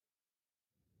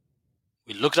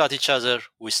 We looked at each other,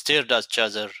 we stared at each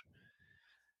other,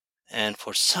 and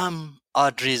for some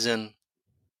odd reason,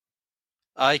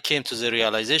 I came to the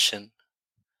realization,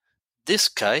 this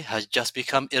guy has just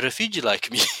become a refugee like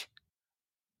me.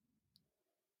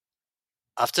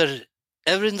 After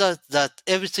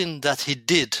everything that he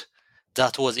did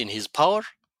that was in his power,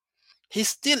 he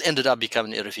still ended up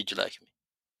becoming a refugee like me.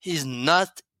 He's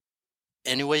not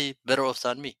any way better off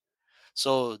than me.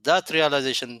 So that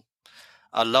realization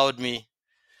allowed me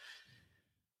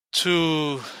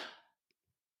to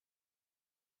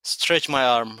stretch my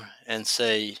arm and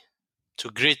say, to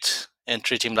greet and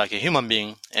treat him like a human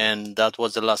being. And that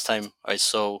was the last time I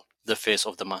saw the face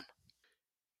of the man.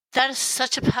 That is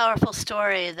such a powerful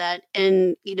story that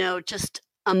in, just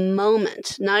a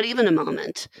moment, not even a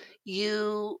moment,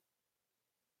 you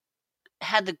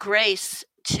had the grace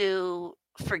to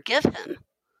forgive him.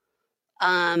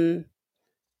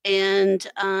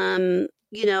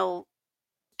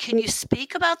 Can you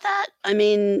speak about that? I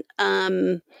mean,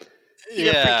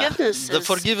 forgiveness. The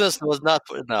forgiveness was not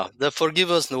the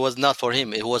forgiveness was not for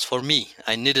him. It was for me.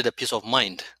 I needed a peace of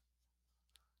mind.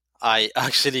 I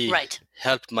actually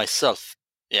helped myself.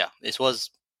 Yeah, it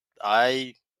was.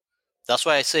 That's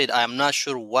why I said I am not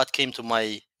sure what came to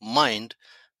my mind,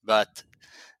 but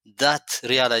that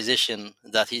realization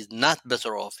that he's not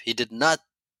better off, he did not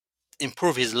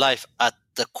improve his life at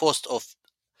the cost of,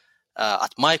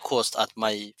 at my cost, at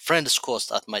my friend's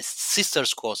cost, at my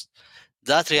sister's cost.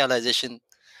 That realization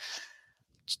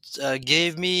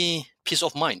gave me peace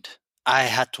of mind. I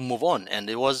had to move on, and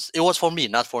it was for me,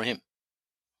 not for him.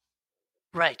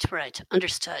 Right.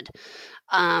 Understood.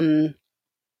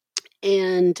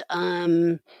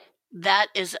 That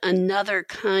is another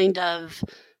kind of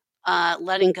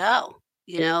letting go,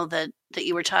 that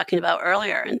you were talking about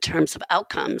earlier in terms of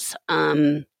outcomes.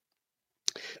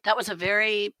 That was a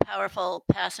very powerful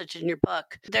passage in your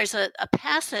book. There's a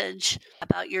passage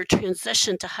about your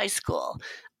transition to high school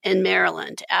in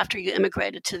Maryland after you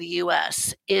immigrated to the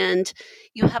US. And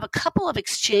you have a couple of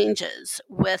exchanges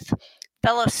with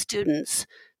fellow students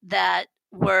that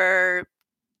were,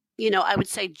 I would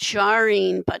say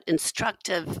jarring but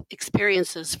instructive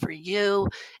experiences for you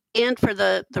and for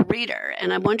the reader.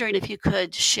 And I'm wondering if you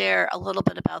could share a little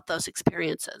bit about those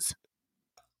experiences.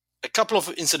 A couple of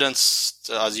incidents,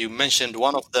 as you mentioned.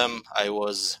 One of them, I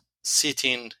was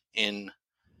sitting in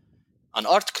an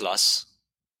art class,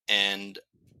 and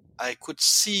I could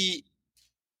see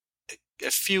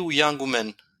a few young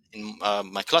women in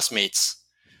my classmates.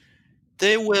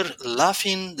 They were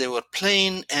laughing, they were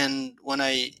playing, and when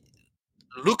I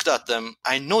looked at them,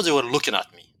 I know they were looking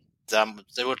at me.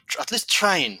 They were at least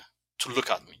trying to look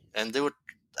at me, and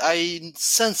I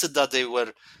sensed that they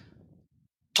were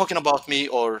talking about me,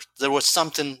 or there was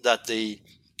something that they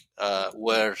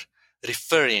were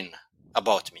referring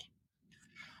about me.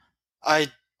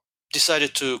 I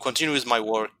decided to continue with my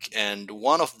work, and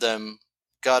one of them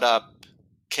got up,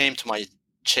 came to my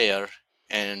chair,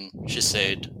 and she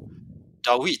said,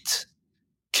 "Dawit,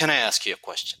 can I ask you a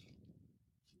question?"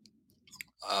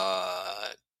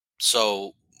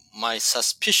 So my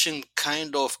suspicion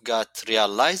kind of got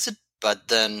realized, but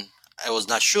then I was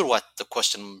not sure what the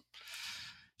question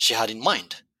she had in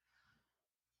mind.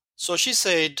 So she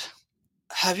said,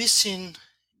 "Have you seen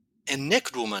a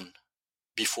naked woman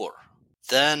before?"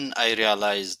 Then I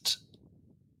realized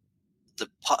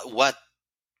what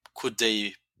could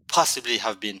they possibly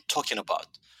have been talking about.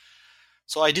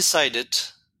 So I decided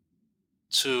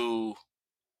to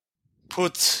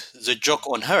put the joke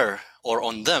on her or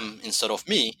on them instead of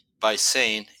me by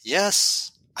saying,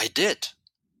 "Yes, I did.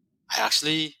 I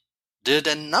actually did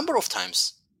a number of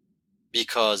times,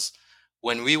 because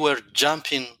when we were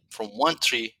jumping from one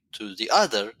tree to the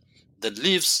other, the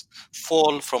leaves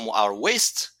fall from our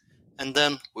waist, and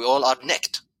then we all are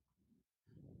naked."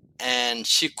 And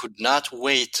she could not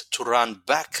wait to run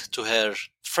back to her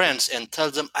friends and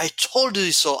tell them, "I told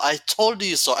you so, I told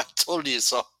you so, I told you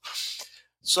so."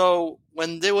 So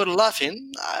when they were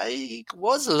laughing, I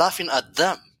was laughing at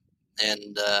them.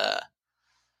 And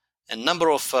a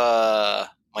number of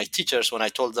my teachers, when I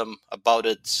told them about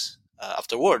it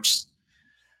afterwards,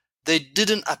 they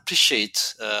didn't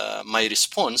appreciate my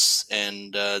response,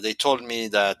 and they told me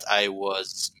that I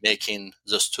was making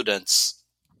the students,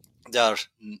 their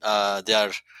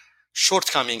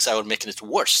shortcomings, I was making it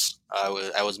worse.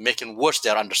 I was making worse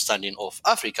their understanding of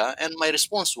Africa, and my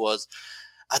response was,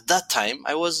 at that time,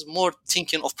 I was more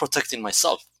thinking of protecting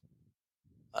myself,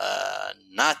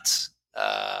 not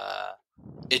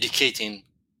educating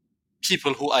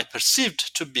people who I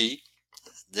perceived to be,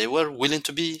 they were willing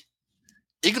to be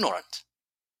ignorant.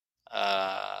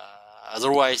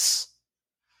 Otherwise,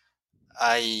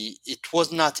 it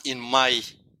was not in my,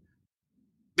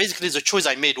 basically the choice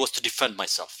I made was to defend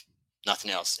myself,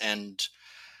 nothing else. And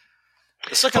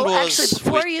the second was, actually,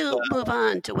 before you move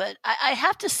on to it, I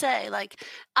have to say,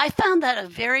 I found that a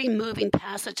very moving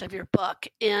passage of your book,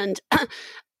 and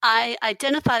I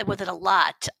identified with it a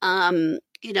lot.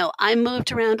 I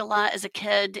moved around a lot as a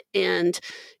kid, and,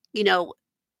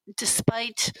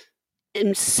 despite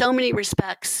in so many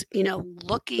respects,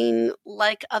 looking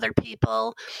like other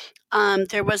people,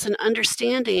 there was an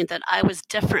understanding that I was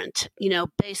different,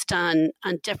 based on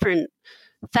different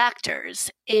factors.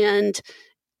 And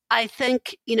I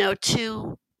think,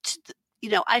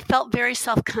 I felt very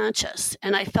self-conscious,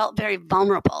 and I felt very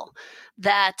vulnerable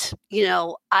that,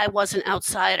 I was an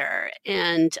outsider.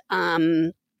 And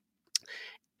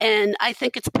I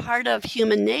think it's part of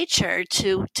human nature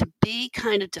to be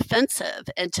kind of defensive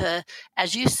and to,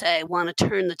 as you say, want to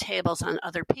turn the tables on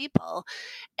other people.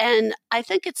 And I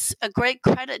think it's a great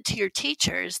credit to your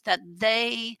teachers that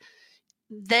they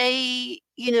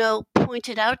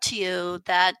pointed out to you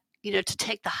that, to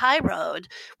take the high road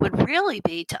would really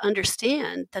be to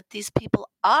understand that these people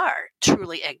are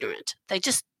truly ignorant. They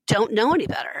just don't know any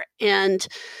better. And,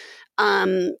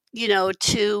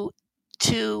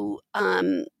 to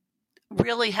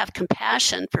really have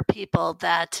compassion for people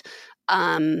that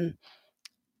are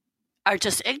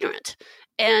just ignorant.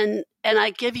 And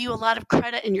I give you a lot of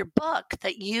credit in your book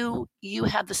that you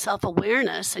have the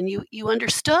self-awareness, and you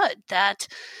understood that,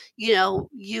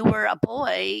 you were a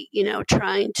boy,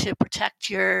 trying to protect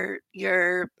your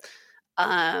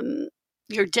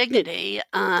dignity,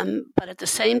 but at the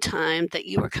same time that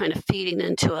you were kind of feeding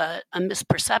into a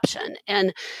misperception.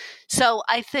 And so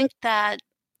I think that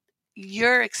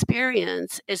your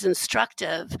experience is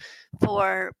instructive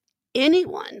for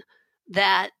anyone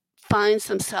that finds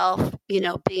himself,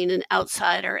 being an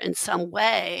outsider in some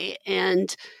way,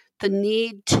 and the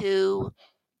need to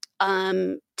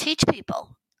teach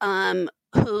people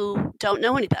who don't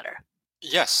know any better.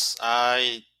 Yes,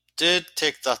 I did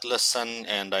take that lesson,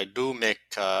 and I do make,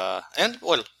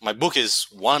 my book is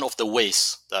one of the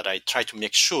ways that I try to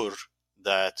make sure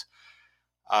that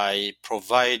I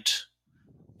provide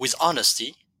with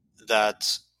honesty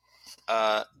that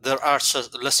there are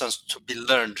lessons to be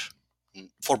learned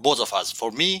for both of us,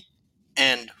 for me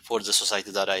and for the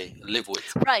society that I live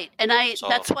with. Right. And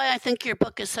that's why I think your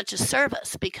book is such a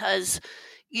service, because,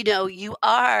 you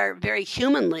are very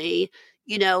humanly,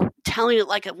 telling it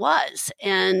like it was.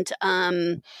 And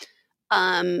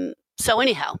so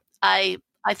anyhow, I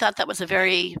thought that was a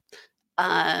very,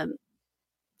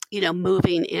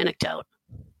 moving anecdote.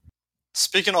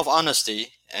 Speaking of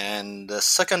honesty, and the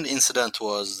second incident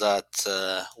was that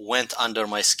went under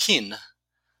my skin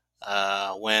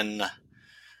when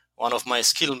one of my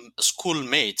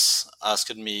schoolmates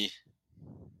asked me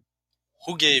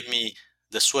who gave me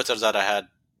the sweater that I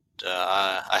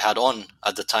had on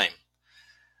at the time.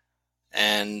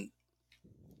 And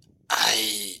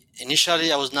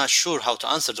initially I was not sure how to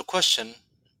answer the question,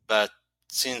 but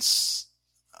since,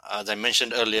 as I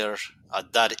mentioned earlier,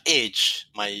 at that age,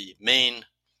 my main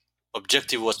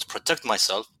objective was to protect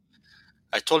myself,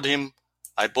 I told him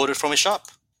I bought it from a shop.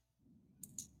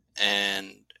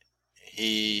 And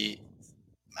he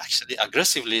actually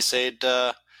aggressively said,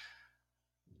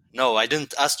 no, I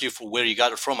didn't ask you for where you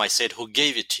got it from. I said, who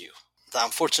gave it to you? The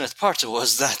unfortunate part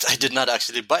was that I did not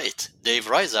actually buy it. Dave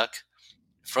Rizak,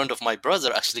 a friend of my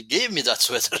brother, actually gave me that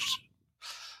sweater.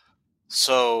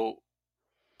 So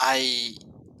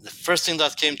the first thing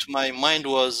that came to my mind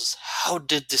was, how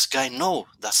did this guy know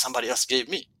that somebody else gave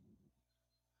me?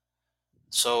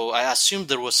 So I assumed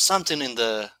there was something in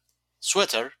the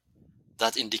sweater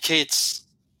that indicates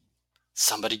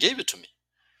somebody gave it to me.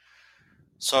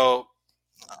 So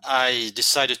I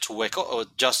decided to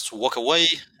just walk away.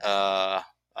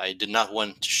 I did not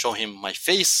want to show him my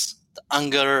face, the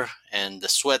anger and the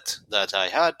sweat that I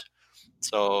had.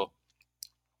 So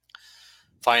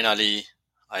finally,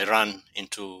 I ran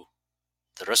into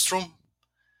the restroom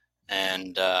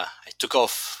and I took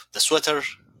off the sweater.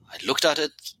 I looked at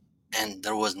it and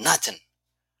there was nothing.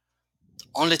 The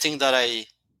only thing that I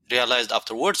realized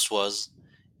afterwards was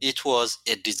it was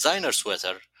a designer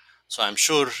sweater. So I'm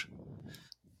sure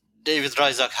David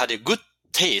Rizak had a good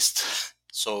taste,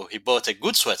 so he bought a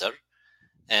good sweater.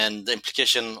 And the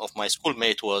implication of my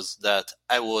schoolmate was that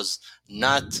I was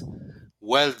not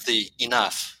wealthy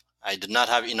enough. I did not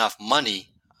have enough money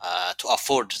to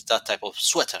afford that type of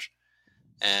sweater.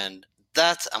 And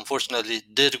that, unfortunately,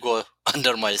 did go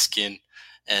under my skin,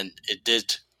 and it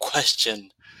did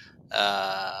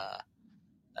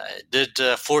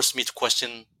force me to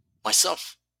question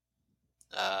myself.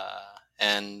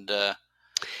 And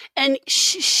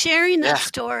sharing that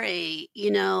story,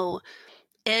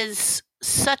 is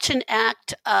such an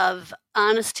act of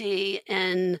honesty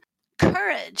and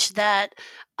courage that,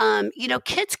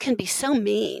 kids can be so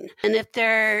mean. And if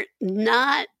they're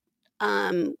not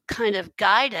kind of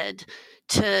guided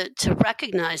to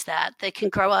recognize that, they can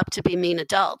grow up to be mean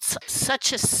adults.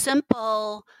 Such a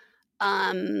simple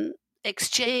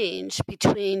exchange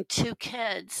between two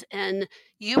kids, and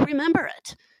you remember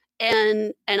it.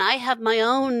 And I have my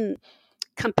own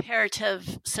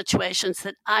comparative situations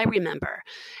that I remember.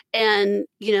 And,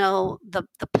 the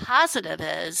positive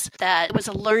is that it was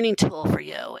a learning tool for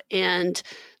you, and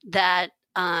that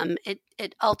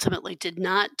it ultimately did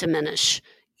not diminish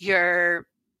your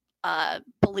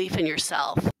belief in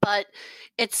yourself. But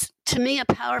it's, to me, a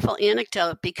powerful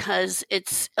anecdote because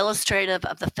it's illustrative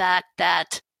of the fact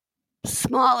that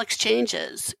small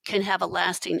exchanges can have a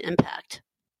lasting impact.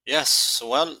 Yes,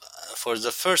 well, for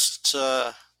the first,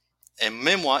 a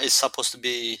memoir is supposed to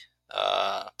be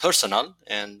personal,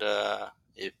 and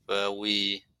if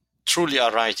we truly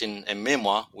are writing a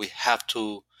memoir, we have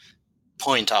to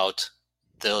point out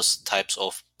those types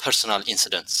of personal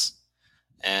incidents.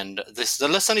 And the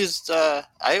lesson is,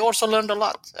 I also learned a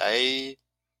lot. I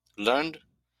learned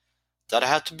that I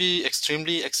had to be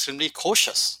extremely, extremely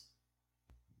cautious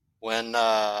when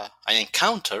I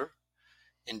encounter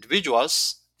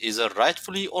individuals, either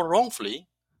rightfully or wrongfully,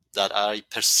 that I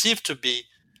perceive to be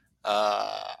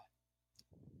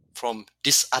from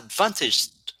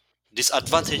disadvantaged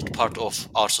part of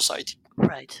our society.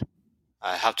 Right.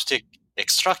 I have to take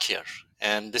extra care.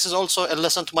 And this is also a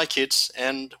lesson to my kids.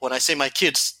 And when I say my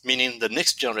kids, meaning the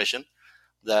next generation,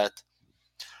 that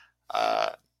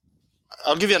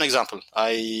I'll give you an example.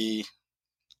 I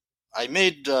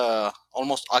made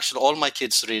almost, actually all my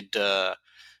kids read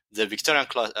the Victorian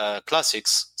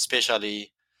classics,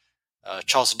 especially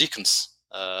Charles Dickens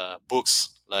books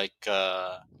like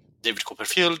David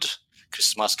Copperfield,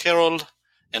 Christmas Carol,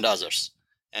 and others.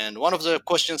 And one of the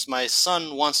questions my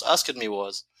son once asked me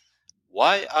was,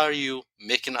 why are you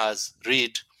making us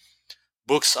read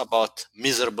books about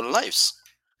miserable lives?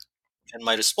 And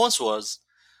my response was,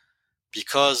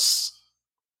 because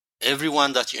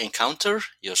everyone that you encounter,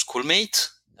 your schoolmate,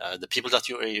 the people that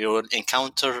you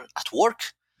encounter at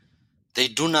work, they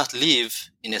do not live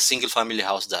in a single family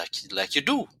house like you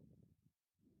do.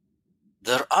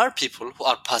 There are people who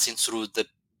are passing through the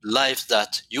lives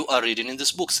that you are reading in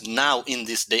these books now in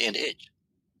this day and age.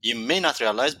 You may not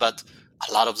realize, but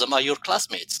a lot of them are your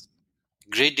classmates. A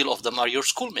great deal of them are your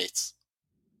schoolmates.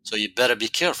 So you better be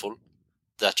careful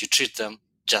that you treat them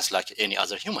just like any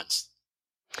other humans.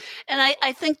 And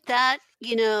I think that,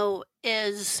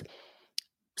 is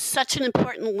such an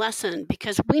important lesson,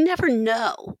 because we never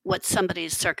know what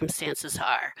somebody's circumstances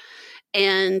are.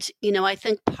 And, I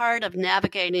think part of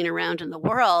navigating around in the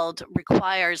world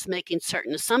requires making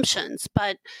certain assumptions,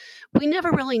 but we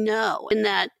never really know. In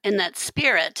that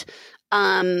spirit,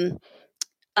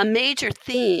 a major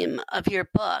theme of your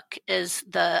book is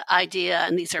the idea,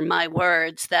 and these are my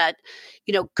words, that,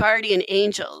 guardian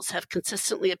angels have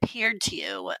consistently appeared to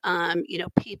you,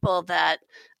 people that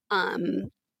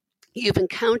you've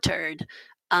encountered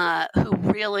who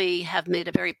really have made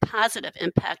a very positive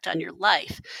impact on your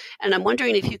life. And I'm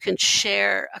wondering if you can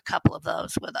share a couple of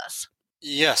those with us.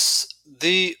 Yes,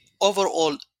 the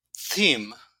overall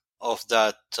theme of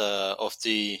that of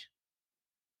the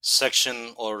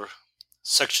section or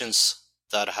sections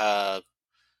that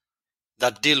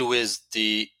deal with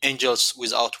the angels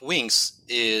without wings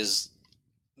is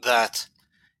that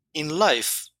in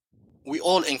life we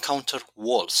all encounter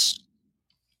walls.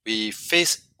 We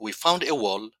found a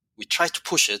wall, we try to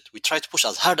push it, we try to push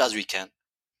as hard as we can,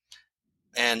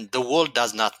 and the wall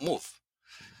does not move.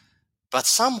 But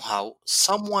somehow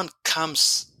someone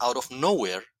comes out of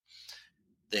nowhere,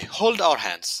 they hold our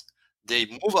hands, they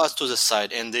move us to the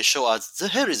side, and they show us,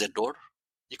 here is a door,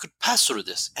 you could pass through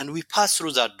this. And we pass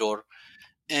through that door,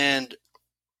 and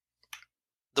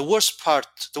the worst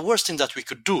thing that we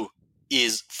could do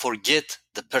is forget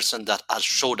the person that has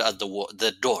showed us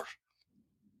the door,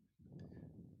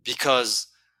 because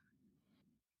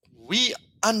we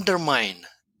undermine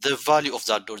the value of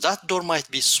that door. That door might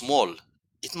be small,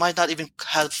 it might not even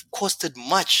have costed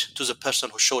much to the person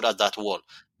who showed us that wall,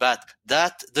 but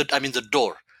the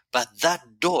door, but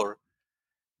that door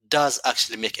does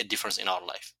actually make a difference in our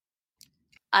life.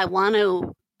 I want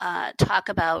to talk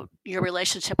about your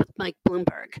relationship with Mike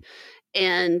Bloomberg,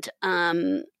 and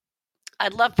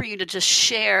I'd love for you to just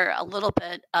share a little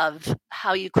bit of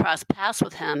how you crossed paths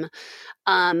with him,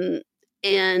 and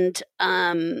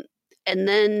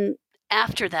then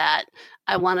after that,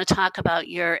 I want to talk about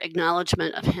your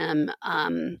acknowledgement of him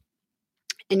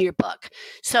in your book.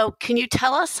 So can you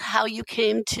tell us how you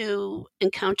came to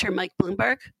encounter Mike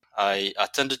Bloomberg? I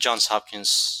attended Johns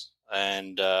Hopkins,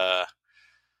 and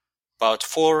about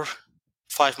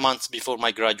 4-5 months before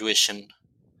my graduation,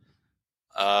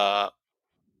 a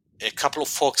couple of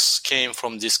folks came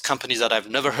from this company that I've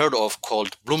never heard of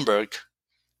called Bloomberg.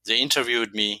 They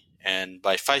interviewed me, and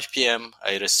by 5 p.m.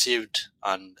 I received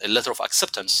a letter of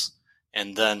acceptance.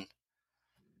 And then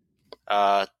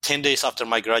 10 days after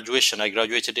my graduation, I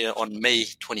graduated on May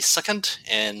 22nd,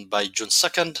 and by June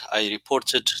 2nd, I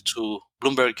reported to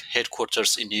Bloomberg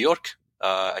headquarters in New York.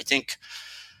 I think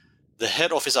the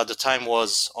head office at the time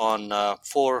was on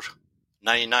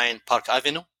 499 Park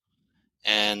Avenue,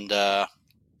 and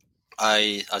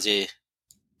I, as a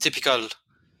typical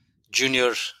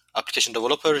junior application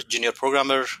developer, junior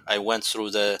programmer, I went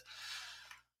through the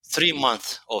 3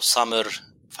 month of summer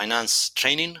finance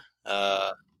training,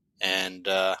 and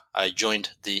I joined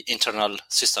the internal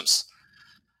systems.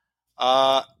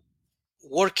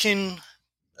 Working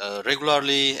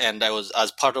regularly, and I was,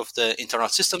 as part of the internal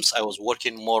systems, I was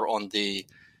working more on the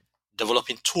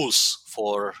developing tools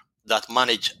for that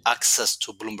manage access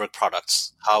to Bloomberg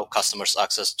products, how customers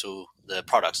access to the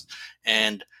products.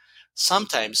 And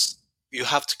sometimes you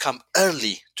have to come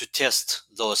early to test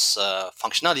those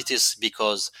functionalities,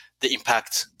 because they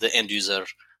impact the end user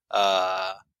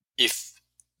if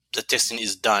the testing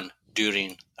is done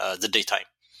during the daytime.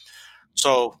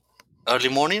 So early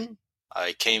morning,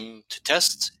 I came to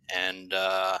test, and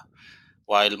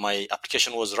while my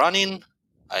application was running,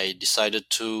 I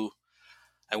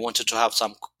wanted to have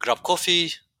some grab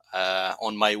coffee.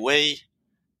 On my way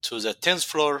to the 10th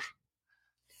floor,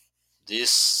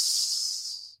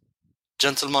 this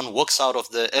gentleman walks out of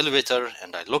the elevator,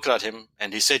 and I looked at him,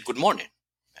 and he said, "Good morning."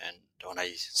 And when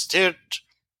I stared,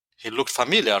 he looked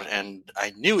familiar, and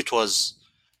I knew it was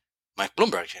Mike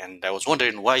Bloomberg. And I was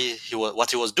wondering what he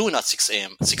was doing at 6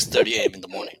 a.m., 6:30 a.m. in the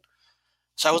morning.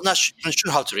 So I was not even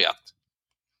sure how to react.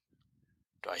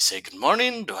 Do I say good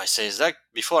morning? Do I say Zach?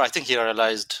 Before I think he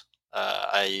realized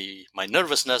my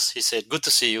nervousness, he said, good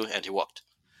to see you, and he walked.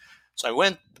 So I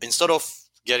went, instead of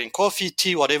getting coffee,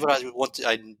 tea, whatever I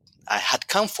had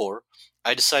come for,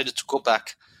 I decided to go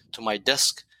back to my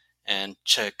desk and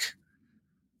check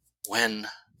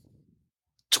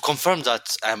to confirm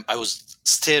that I was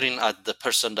staring at the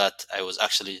person that I was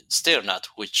actually staring at,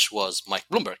 which was Mike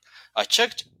Bloomberg. I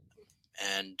checked,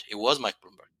 and it was Mike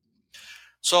Bloomberg.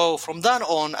 So from then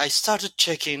on, I started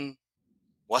checking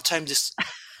what time this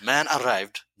man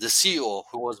arrived, the CEO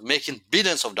who was making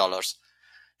billions of dollars,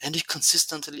 and he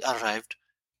consistently arrived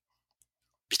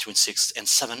between 6 and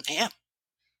 7 a.m.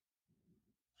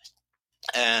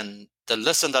 And the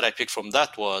lesson that I picked from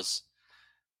that was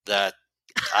that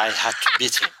I had to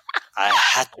beat him. I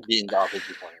had to be in the office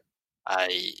before him.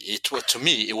 To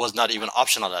me, it was not even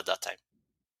optional at that time.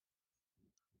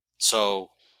 So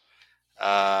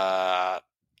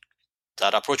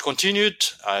that approach continued.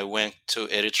 I went to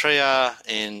Eritrea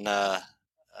in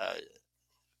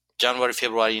January,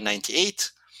 February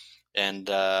 98. And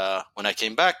when I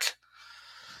came back,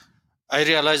 I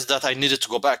realized that I needed to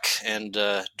go back and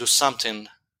do something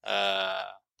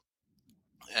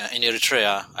in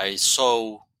Eritrea. I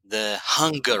saw the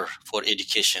hunger for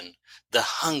education, the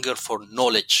hunger for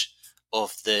knowledge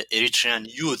of the Eritrean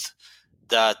youth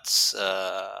that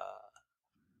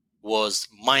was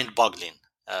mind-boggling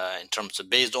in terms of,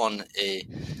 based on a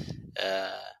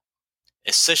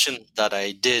session that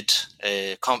I did,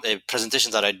 a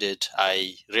presentation that I did,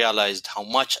 I realized how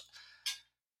much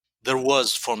there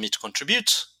was for me to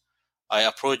contribute. I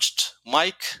approached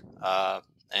Mike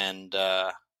and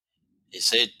he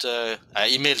said, I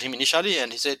emailed him initially,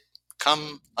 and he said,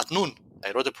 come at noon.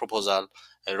 I wrote a proposal.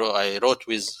 I wrote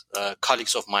with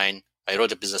colleagues of mine. I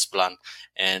wrote a business plan,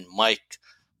 and Mike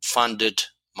funded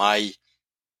my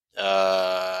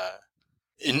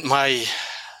in my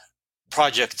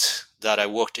project that I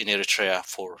worked in Eritrea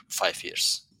for 5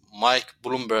 years. Mike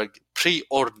Bloomberg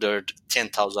pre-ordered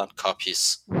 10,000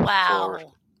 copies for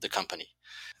the company.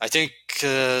 I think,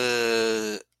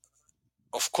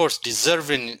 of course,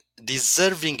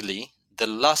 deservingly, the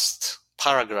last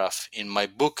paragraph in my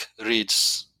book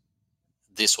reads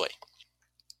this way.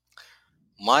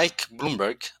 Mike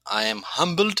Bloomberg, I am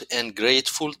humbled and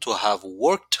grateful to have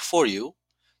worked for you,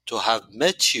 to have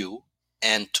met you,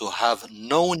 and to have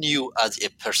known you as a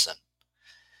person.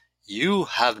 You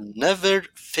have never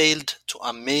failed to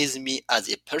amaze me as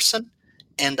a person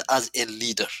and as a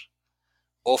leader.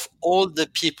 Of all the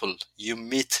people you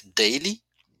meet daily,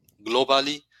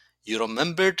 globally, you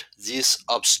remembered this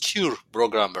obscure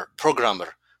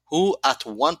programmer who at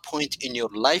one point in your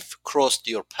life crossed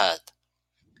your path.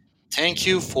 Thank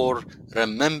you for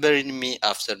remembering me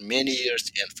after many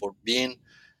years and for being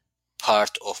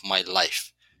part of my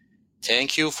life.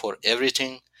 Thank you for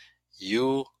everything.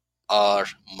 You are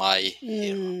my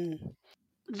hero.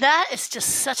 That is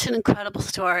just such an incredible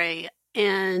story.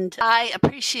 And I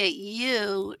appreciate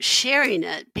you sharing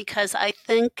it, because I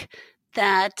think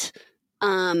that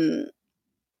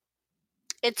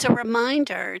it's a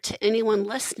reminder to anyone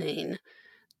listening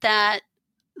that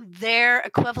their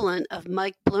equivalent of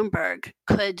Mike Bloomberg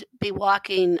could be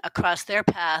walking across their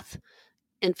path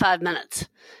in 5 minutes.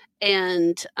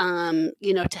 And,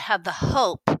 to have the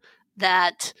hope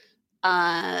that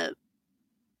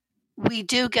we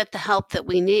do get the help that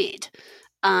we need.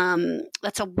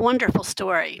 That's a wonderful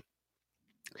story.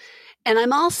 And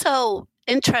I'm also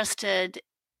interested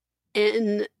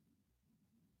in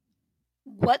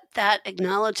what that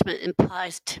acknowledgement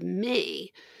implies to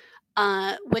me,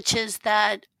 which is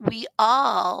that we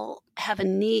all have a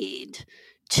need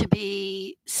to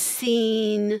be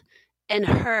seen and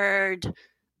heard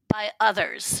by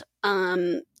others.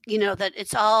 That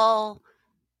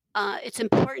it's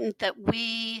important that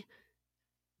we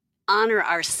honor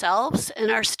ourselves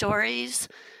and our stories,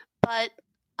 but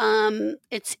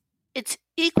it's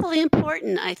equally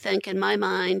important, I think, in my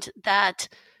mind, that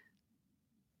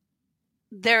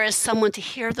there is someone to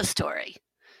hear the story.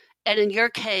 And in your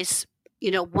case,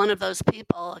 one of those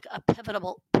people, a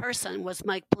pivotal person, was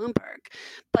Mike Bloomberg.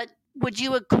 But would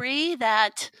you agree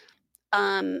that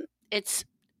it's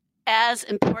as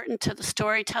important to the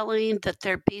storytelling that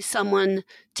there be someone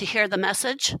to hear the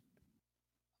message?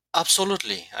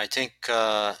 Absolutely. I think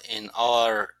in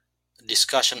our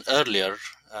discussion earlier,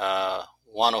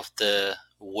 one of the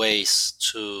ways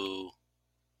to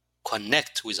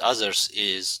connect with others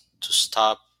is to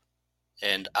stop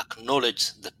and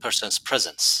acknowledge the person's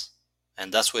presence.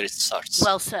 And that's where it starts.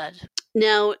 Well said.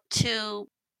 Now, to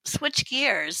switch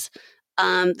gears,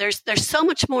 there's so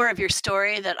much more of your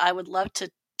story that I would love to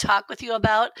talk with you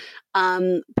about.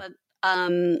 But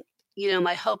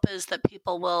my hope is that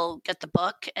people will get the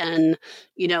book and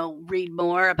read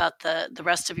more about the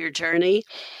rest of your journey.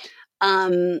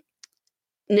 Now,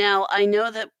 I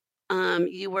know that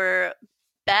you were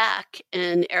back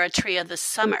in Eritrea this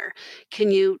summer. Can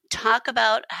you talk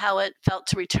about how it felt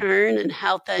to return and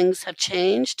how things have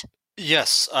changed?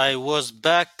 Yes, I was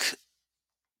back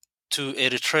to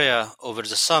Eritrea over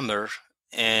the summer,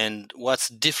 and what's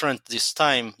different this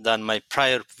time than my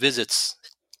prior visits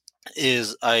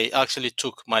is I actually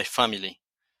took my family.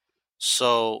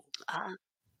 So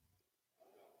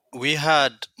we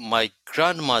had my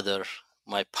grandmother,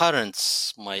 my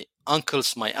parents, my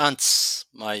uncles, my aunts,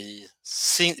 my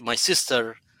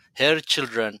sister, her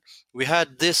children. We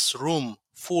had this room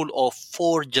full of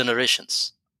 4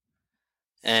 generations.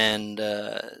 And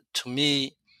to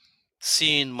me,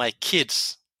 seeing my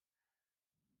kids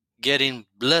getting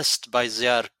blessed by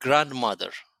their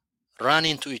grandmother,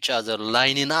 running to each other,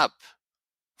 lining up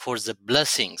for the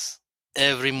blessings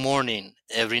every morning,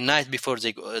 every night before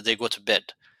they go to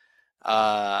bed,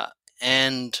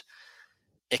 and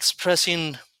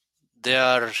expressing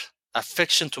their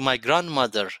affection to my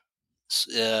grandmother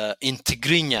in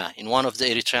Tigrinya, in one of the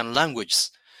Eritrean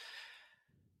languages.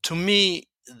 To me,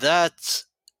 that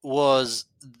was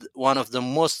one of the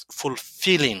most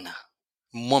fulfilling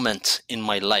moments in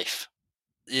my life.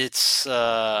 It's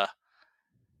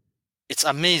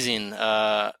amazing.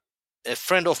 A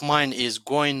friend of mine is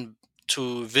going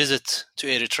to visit to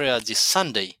Eritrea this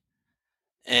Sunday,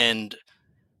 and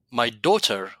my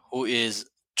daughter, who is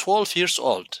 12 years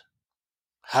old,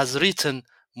 has written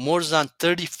more than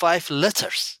 35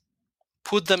 letters,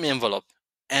 put them in envelope,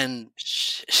 and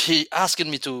she asked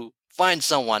me to find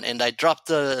someone, and I dropped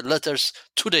the letters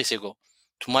 2 days ago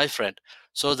to my friend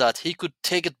so that he could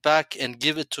take it back and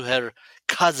give it to her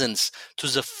cousins, to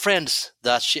the friends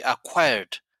that she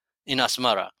acquired in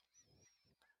Asmara.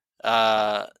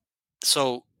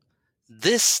 So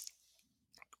this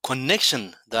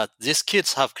connection that these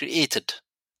kids have created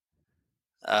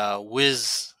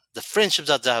with the friendship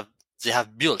that they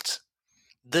have built,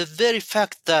 the very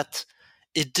fact that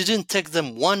it didn't take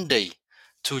them one day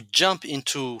to jump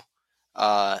into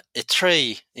a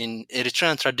tray in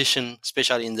Eritrean tradition,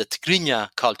 especially in the Tigrinya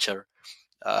culture.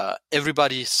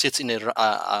 Everybody sits in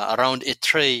around a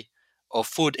tray of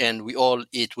food, and we all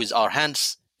eat with our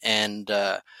hands. And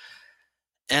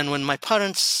when my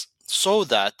parents saw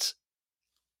that,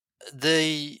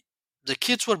 the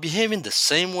kids were behaving the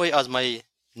same way as my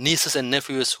nieces and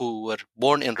nephews who were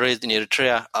born and raised in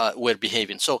Eritrea were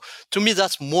behaving. So to me,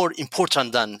 that's more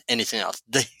important than anything else.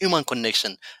 The human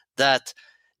connection that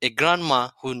a grandma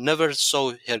who never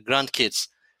saw her grandkids,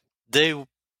 they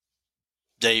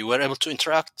were able to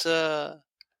interact as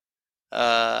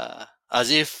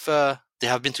if they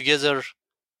have been together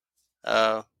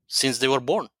since they were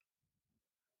born.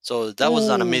 So that was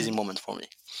an amazing moment for me.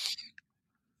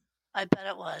 I bet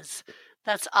it was.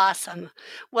 That's awesome.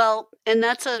 Well, and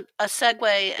that's a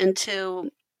segue into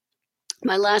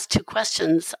my last 2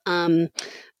 questions.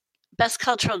 Best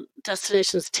Cultural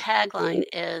Destinations tagline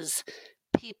is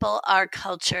 "People are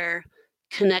culture,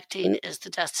 connecting is the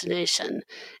destination."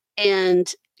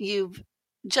 And you've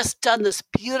just done this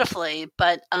beautifully,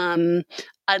 but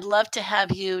I'd love to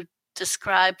have you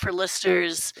describe for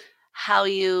listeners how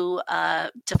you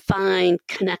define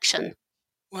connection.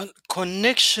 Well,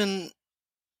 connection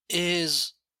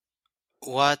is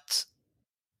what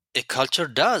a culture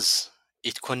does.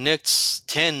 It connects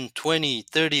 10, 20,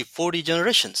 30, 40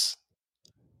 generations.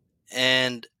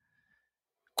 And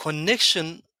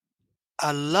connection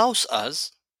allows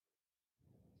us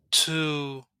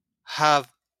to have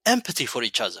empathy for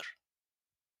each other.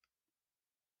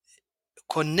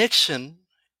 Connection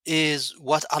is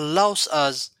what allows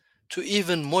us to,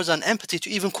 even more than empathy, to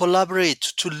even collaborate,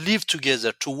 to live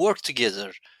together, to work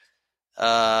together.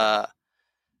 And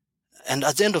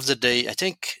at the end of the day, I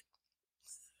think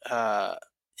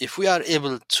if we are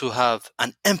able to have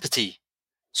an empathy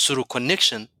through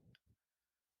connection,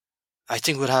 I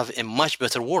think we'll have a much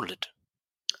better world.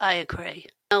 I agree.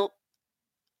 Now,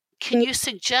 can you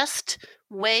suggest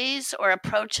ways or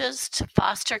approaches to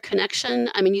foster connection?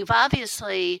 I mean, you've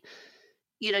obviously,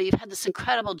 you've had this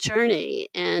incredible journey,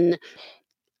 and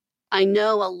I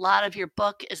know a lot of your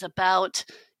book is about,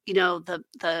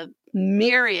 the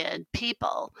myriad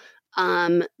people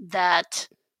that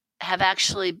have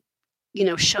actually,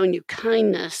 shown you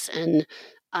kindness and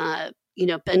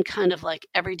been kind of like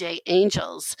everyday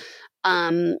angels.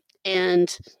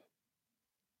 And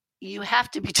you have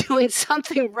to be doing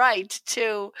something right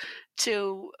to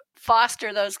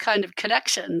foster those kind of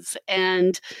connections.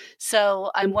 And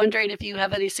so I'm wondering if you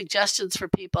have any suggestions for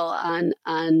people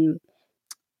on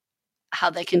how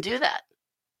they can do that.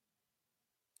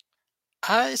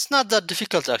 It's not that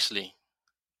difficult, actually.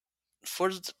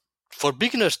 For for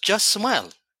beginners, just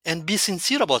smile and be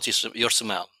sincere about your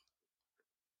smile.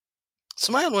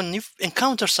 Smile when you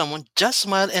encounter someone. Just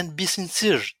smile and be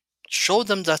sincere. Show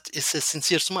them that it's a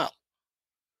sincere smile.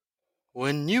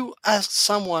 When you ask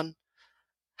someone,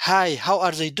 "Hi, how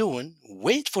are they doing?"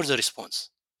 Wait for the response.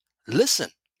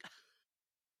 Listen.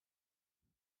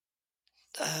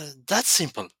 That's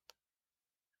simple.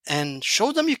 And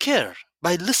show them you care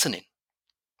by listening.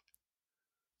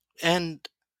 And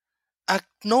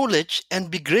acknowledge and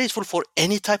be grateful for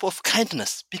any type of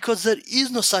kindness, because there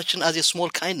is no such thing as a small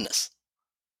kindness.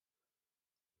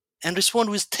 And respond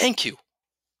with thank you.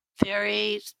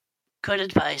 Very good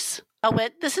advice.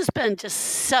 Dawit, this has been just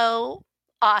so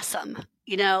awesome.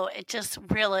 It just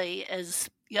really is.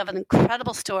 You have an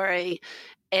incredible story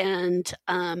and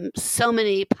so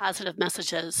many positive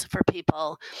messages for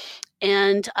people.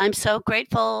 And I'm so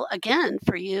grateful again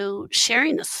for you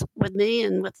sharing this with me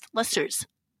and with listeners.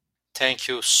 Thank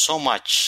you so much.